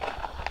at it.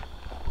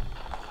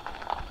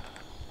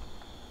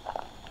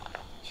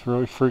 It's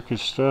really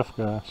freakish stuff,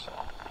 guys.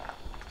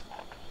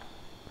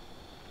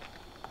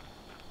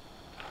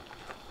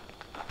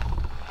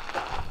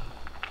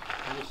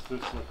 What's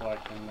this look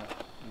like in that?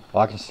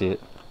 Well, I can see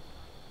it.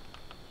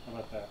 How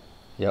about that?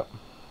 Yep.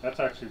 That's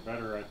actually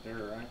better right there,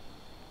 right?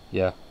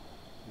 Yeah.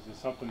 Because if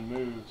something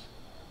moves.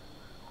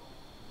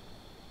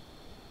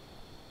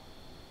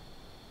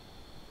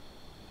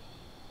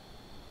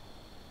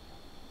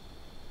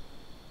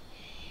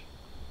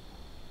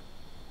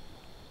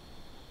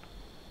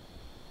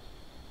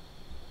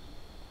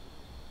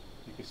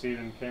 You can see it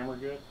in the camera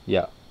good?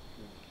 Yeah.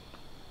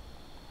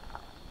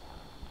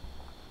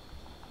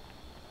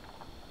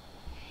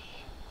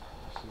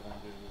 See if I can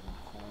get it in the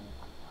corner.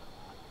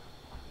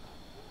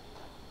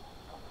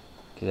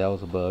 Okay, that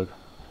was a bug.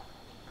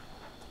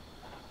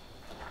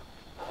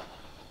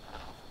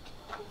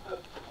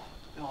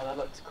 Oh, that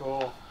looks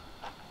cool.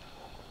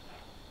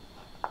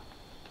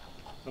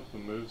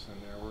 Something moves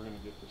in there, we're going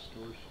to get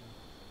distortion.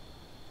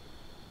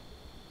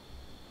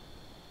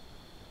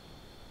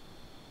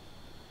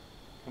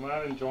 Come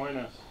out and join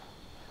us.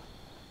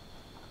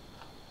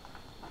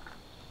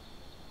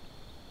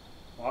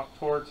 Walk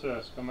towards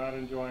us. Come out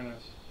and join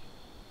us.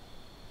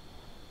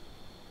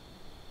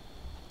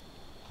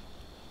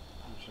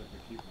 I wish I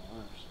could keep my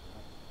arms.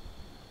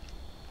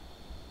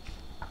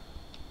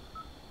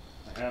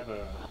 I have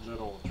a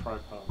little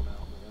tripod now,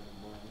 but I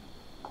don't mind.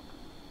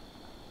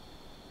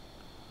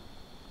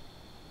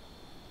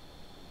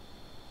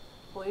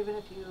 Well, even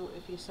if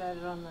you set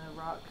it on the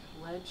rock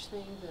ledge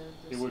thing,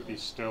 It would be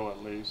still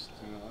at least.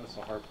 You know, that's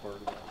the hard part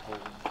about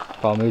holding it.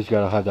 Problem is, you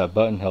gotta have that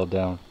button held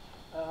down.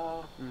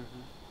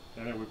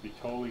 Then it would be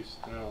totally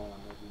still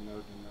and there'd be no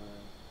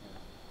denying.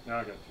 Yeah. Now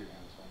I got two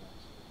hands on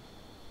this.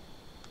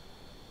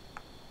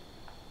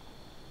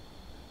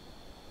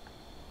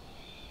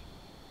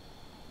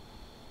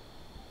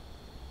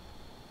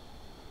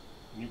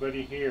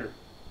 Anybody here?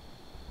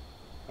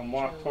 Come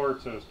walk Chill.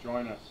 towards us.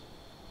 Join us.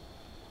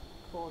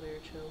 Cold air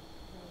chill.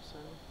 No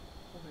sun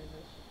behind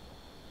us.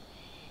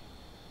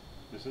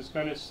 This is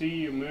going to see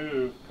you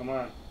move. Come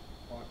on.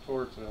 Walk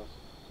towards us.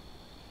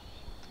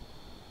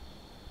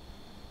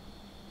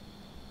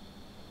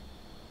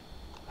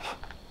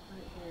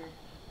 Right here.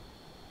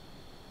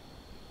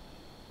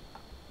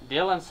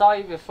 Dylan saw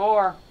you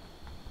before.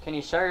 Can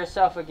you show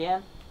yourself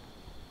again?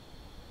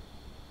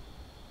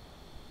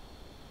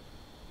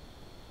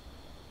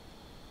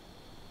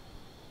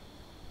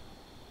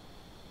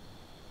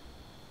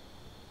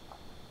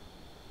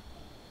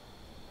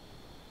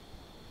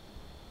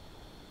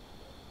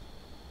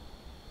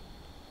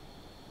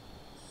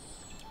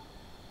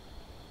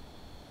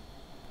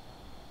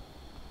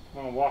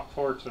 Come on, walk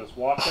towards us.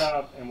 Walk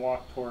out and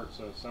walk towards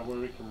us. That way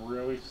we can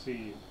really see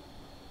you.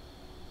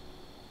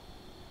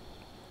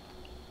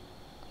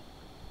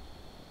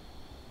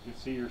 You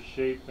can see your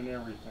shape and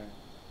everything.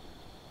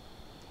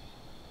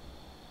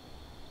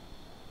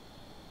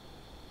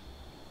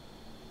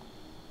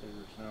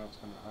 Figures now it's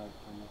going to hide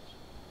from us.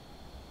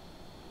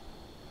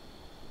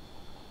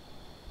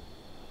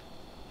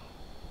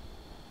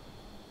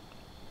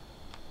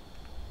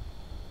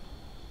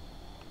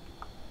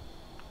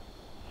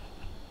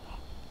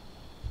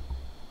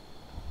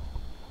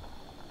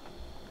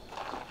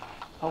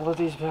 All of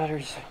these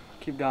batteries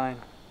keep dying.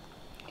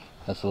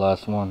 That's the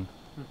last one.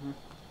 Mm-hmm.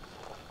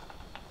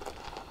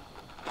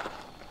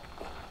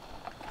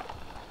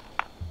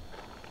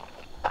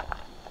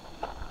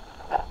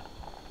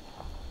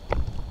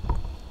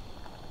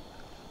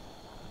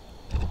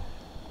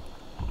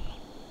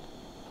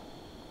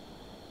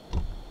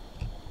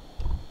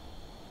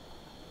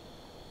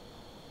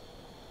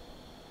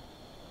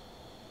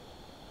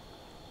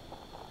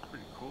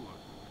 Pretty cool looking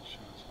when it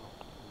shows up.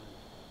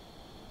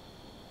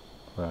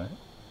 Right.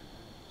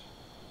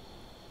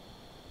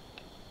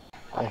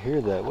 I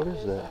hear that. What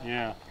is that?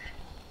 Yeah.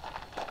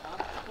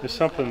 There's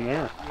something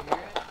there. You hear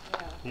it?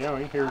 Yeah,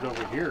 we hear it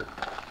over here.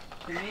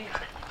 To me,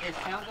 it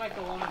sounds like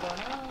a woman going,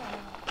 oh.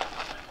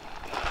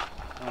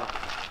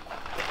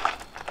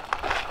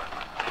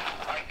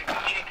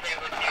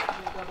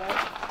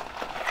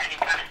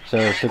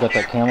 So, still got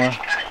that camera?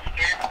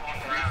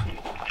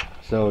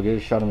 So, get a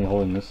shot of me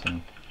holding this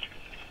thing.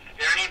 Is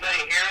there anybody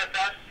here with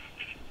us?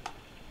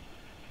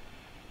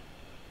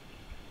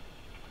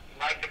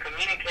 I'd like to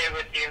communicate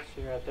with you.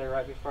 See right there,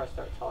 right before I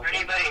start Is talking.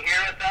 anybody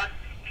here with us?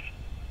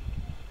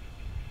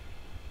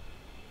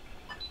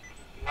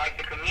 I'd like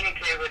to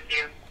communicate with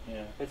you.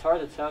 Yeah. It's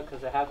hard to tell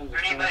because it happens Is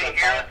as soon as anybody I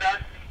here with talk.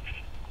 us?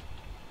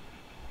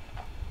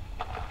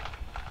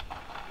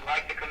 I'd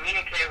like to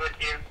communicate with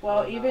you.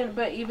 Well, even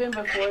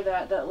before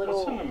that What's in the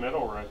little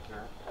middle right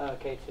there?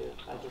 Okay, too.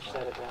 I just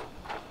set it down.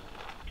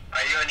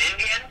 Are you an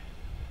Indian?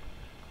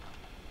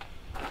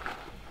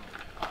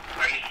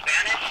 Are you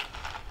Spanish?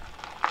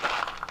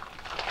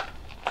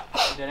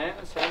 Did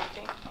anyone say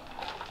anything?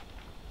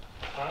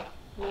 Huh?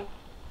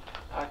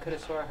 I could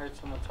have swore I heard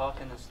someone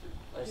talking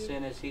as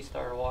soon as he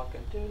started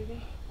walking. do it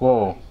again.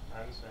 Whoa.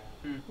 I understand.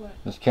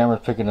 This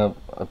camera's picking up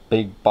a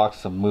big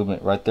box of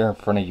movement right there in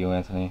front of you,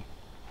 Anthony.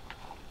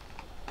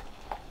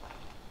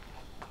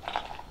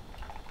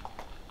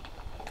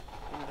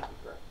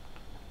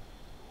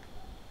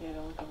 Yeah,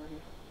 don't look over here.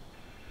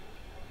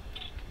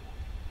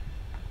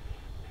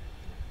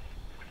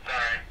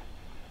 Sorry.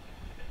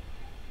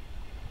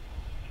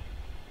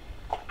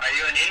 Are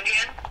you an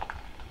Indian?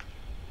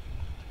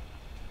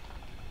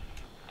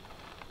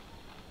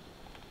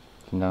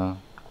 No.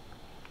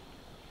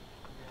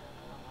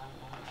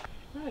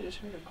 Oh, I just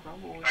heard a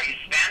grumble. Are you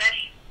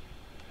Spanish?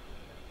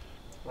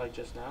 Like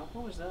just now?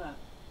 What was that?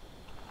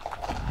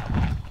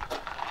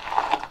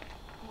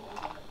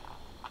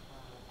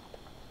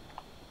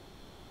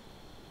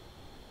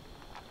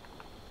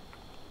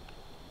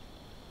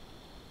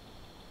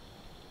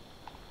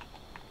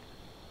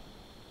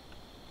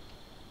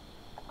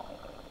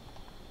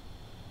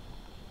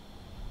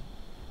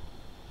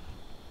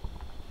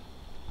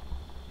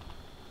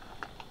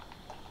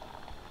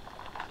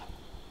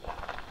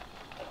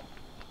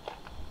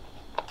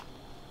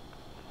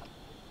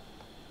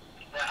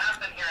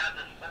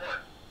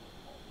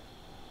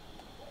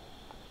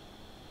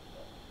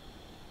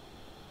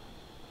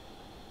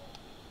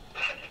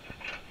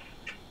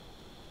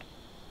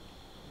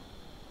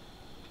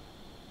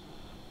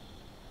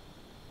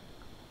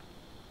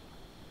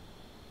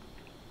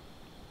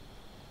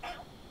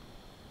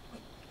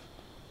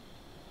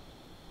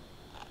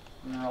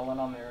 I'm rolling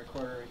on my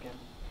recorder again.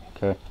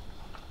 Okay.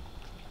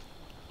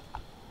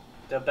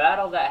 The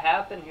battle that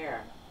happened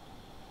here.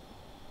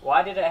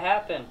 Why did it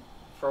happen?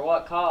 For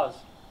what cause?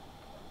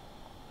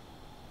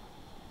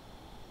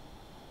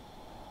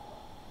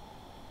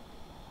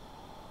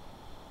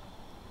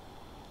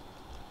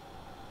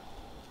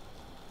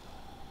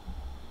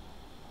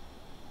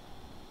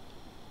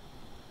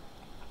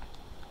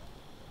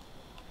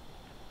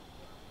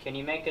 Can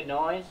you make a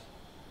noise?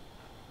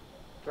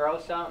 Throw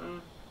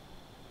something?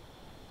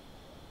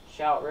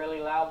 Shout really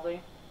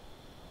loudly?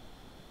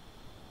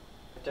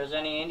 If there's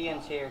any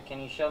Indians here, can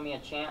you show me a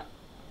chant?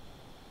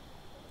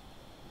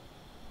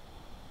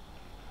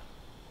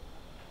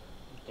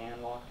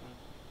 Dan walking.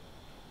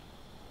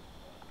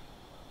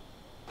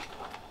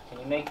 Can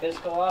you make this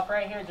go off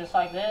right here, just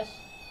like this?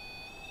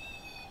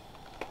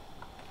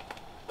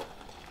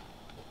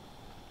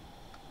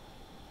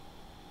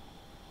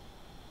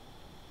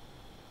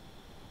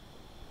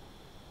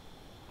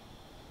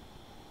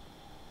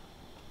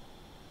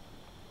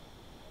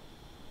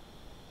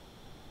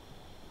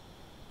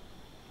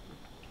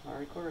 My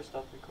recorder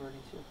stopped recording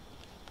too.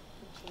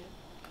 Okay.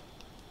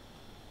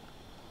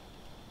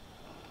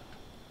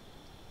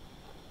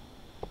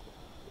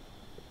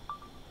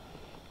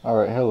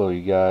 Alright, hello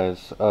you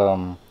guys.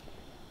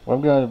 What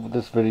I'm gonna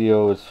this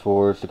video is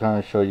for is to kind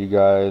of show you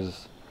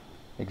guys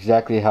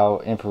exactly how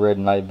infrared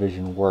night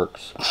vision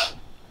works.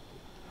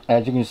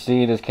 As you can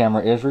see, this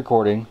camera is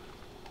recording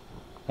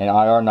in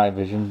IR night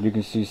vision. You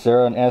can see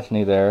Sarah and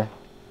Anthony there.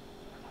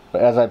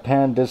 But as I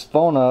pan this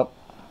phone up,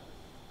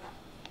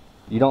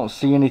 you don't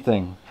see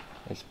anything.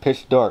 It's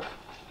pitch dark.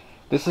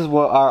 This is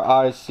what our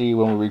eyes see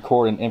when we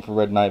record in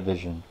infrared night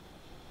vision.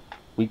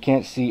 We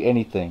can't see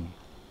anything.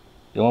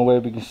 The only way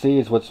we can see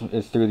is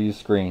through these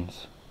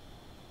screens.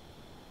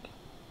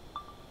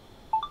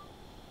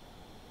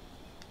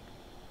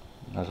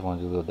 I just want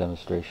to do a little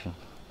demonstration.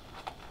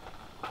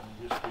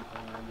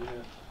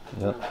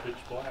 Yep. Pitch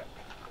black.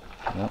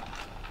 Yep.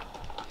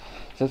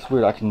 That's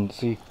weird. I can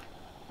see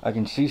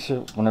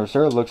whenever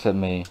Sarah looks at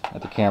me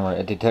at the camera,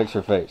 it detects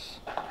her face.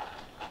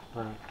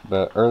 Right.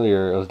 But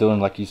earlier, it was doing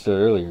like you said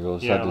earlier. It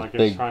was like this like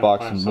big trying to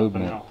box find of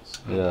something movement. else.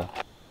 Yeah.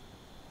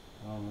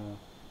 Oh no.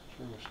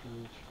 Sure was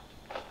strange.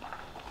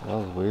 That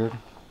was weird.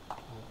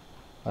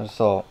 I just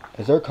saw.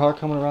 Is there a car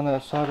coming around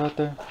that side right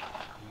there?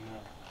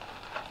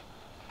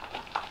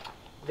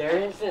 There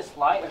is this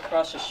light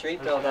across the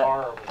street though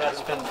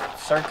that's been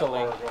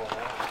circling.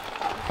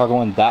 Car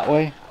going that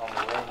way? On the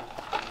road.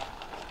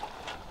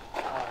 Oh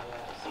yeah.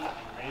 See, on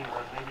the main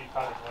road. Maybe you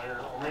caught it there,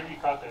 or maybe you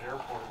caught that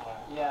airport light.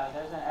 Yeah,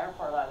 there's an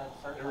airport light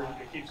that's circling.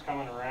 It keeps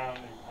coming around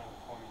and kind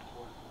of pointing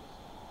towards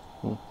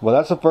us. Well,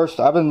 that's the first.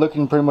 I've been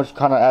looking pretty much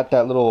kind of at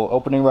that little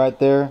opening right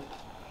there,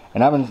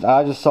 and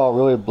I just saw a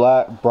really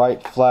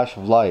bright flash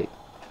of light,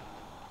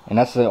 and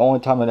that's the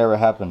only time it ever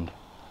happened.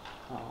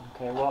 Oh,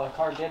 okay. Well, a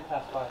car did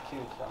pass by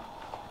too, so.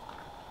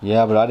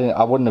 Yeah, but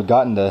I wouldn't have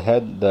gotten the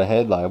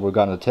headlight. I would have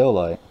gotten the tail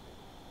light.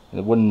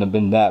 It wouldn't have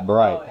been that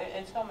bright. Oh,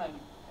 it's coming.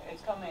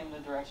 It's coming in the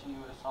direction you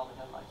would have saw the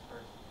headlights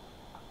first.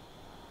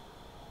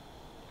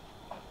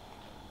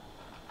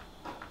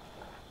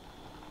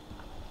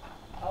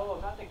 Oh,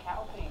 about the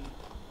cow thing.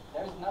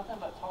 There's nothing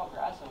but tall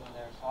grass over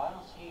there, so I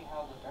don't see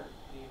how the dirt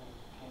could even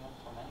came up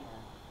from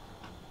anywhere.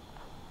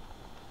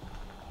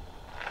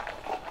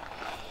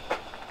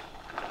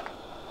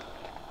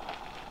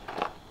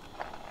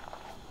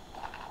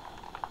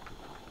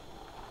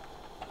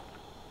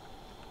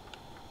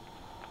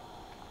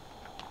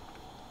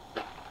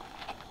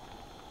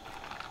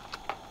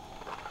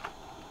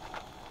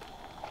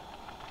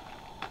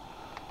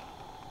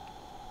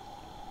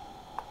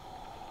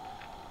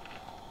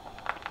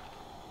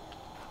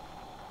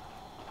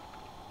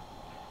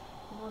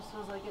 Almost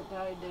feels like it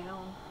died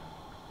down.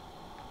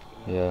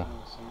 Yeah.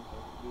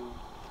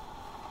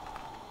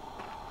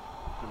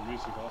 The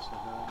music also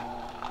going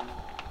on.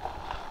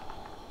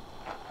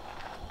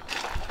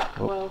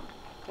 Well,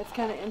 it's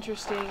kind of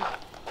interesting.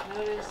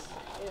 Notice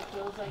it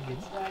feels like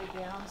it's died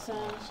down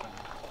some.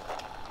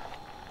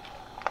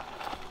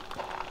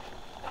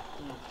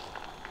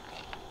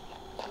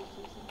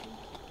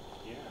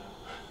 Yeah.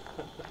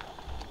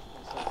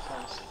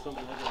 Sounds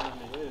something like around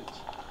the edge.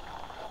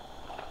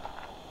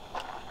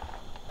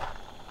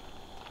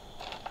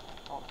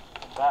 Oh,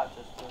 the bat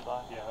just flew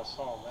by. Yeah, I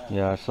saw that.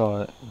 Yeah, I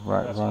saw it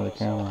right in That's front what of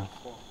the I saw camera.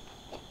 before.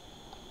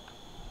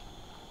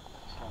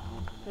 Saw it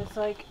moving. It's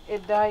like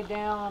it died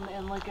down,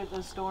 and look at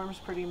the storm's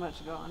pretty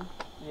much gone.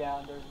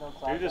 Yeah, there's no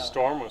cloud. Maybe the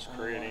storm was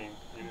creating,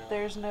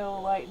 There's no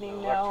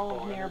lightning now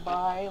Electrical energy.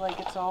 nearby, like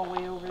it's all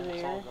way over It's all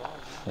there. gone.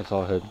 It's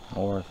all head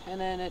north.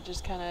 And then it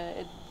just kind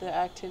of, the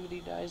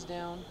activity dies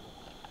down.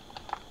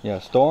 Yeah,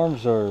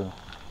 storms are.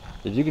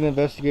 If you can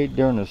investigate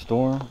during a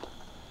storm,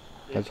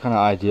 that's kind of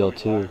ideal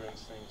Really too.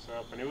 livens things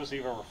up, and it was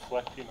even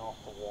reflecting off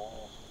the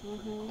walls.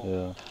 Mm-hmm.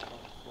 Yeah.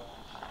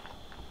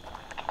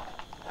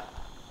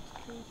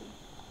 Crazy.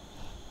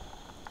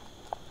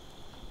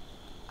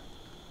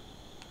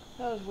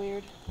 That was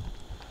weird.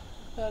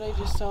 Thought I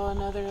just saw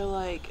another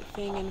like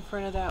thing in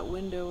front of that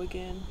window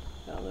again.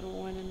 That little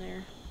one in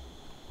there.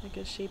 like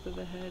a shape of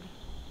a head.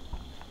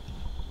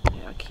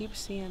 Yeah, I keep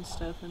seeing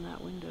stuff in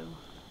that window.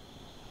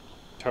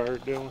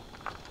 Tired, Dylan?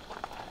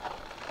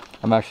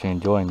 I'm actually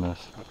enjoying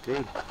this. Oh,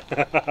 good.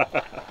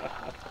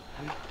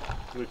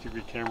 Let you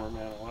be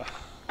cameraman a while.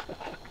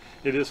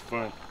 It is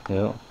fun.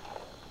 Yeah.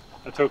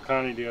 I told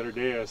Connie the other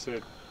day, I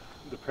said,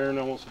 the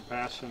paranormal's a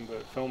passion,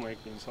 but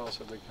filmmaking's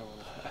also becoming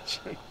a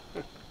passion.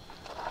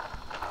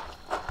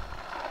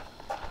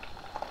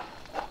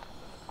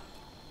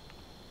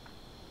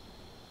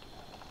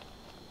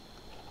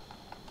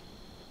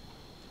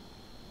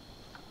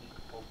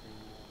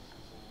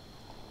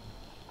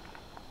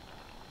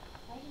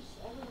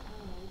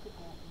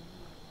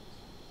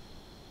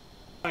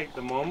 Like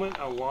the moment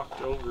I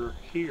walked over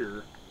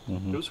here,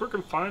 it was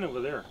working fine over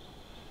there.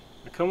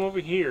 I come over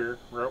here,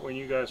 right when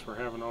you guys were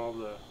having all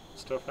the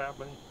stuff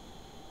happening,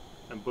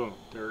 and boom,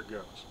 there it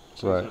goes. As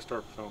soon as I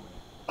start filming.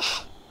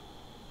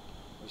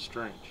 It's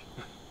strange.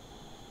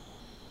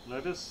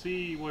 Let us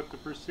see what the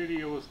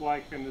Presidio was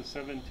like in the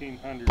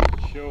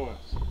 1700s. Show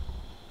us.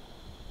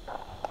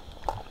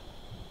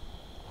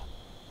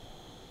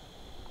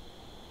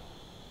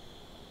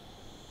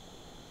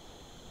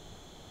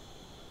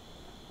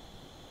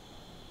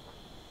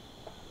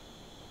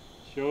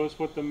 Show us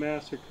what the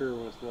massacre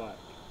was like.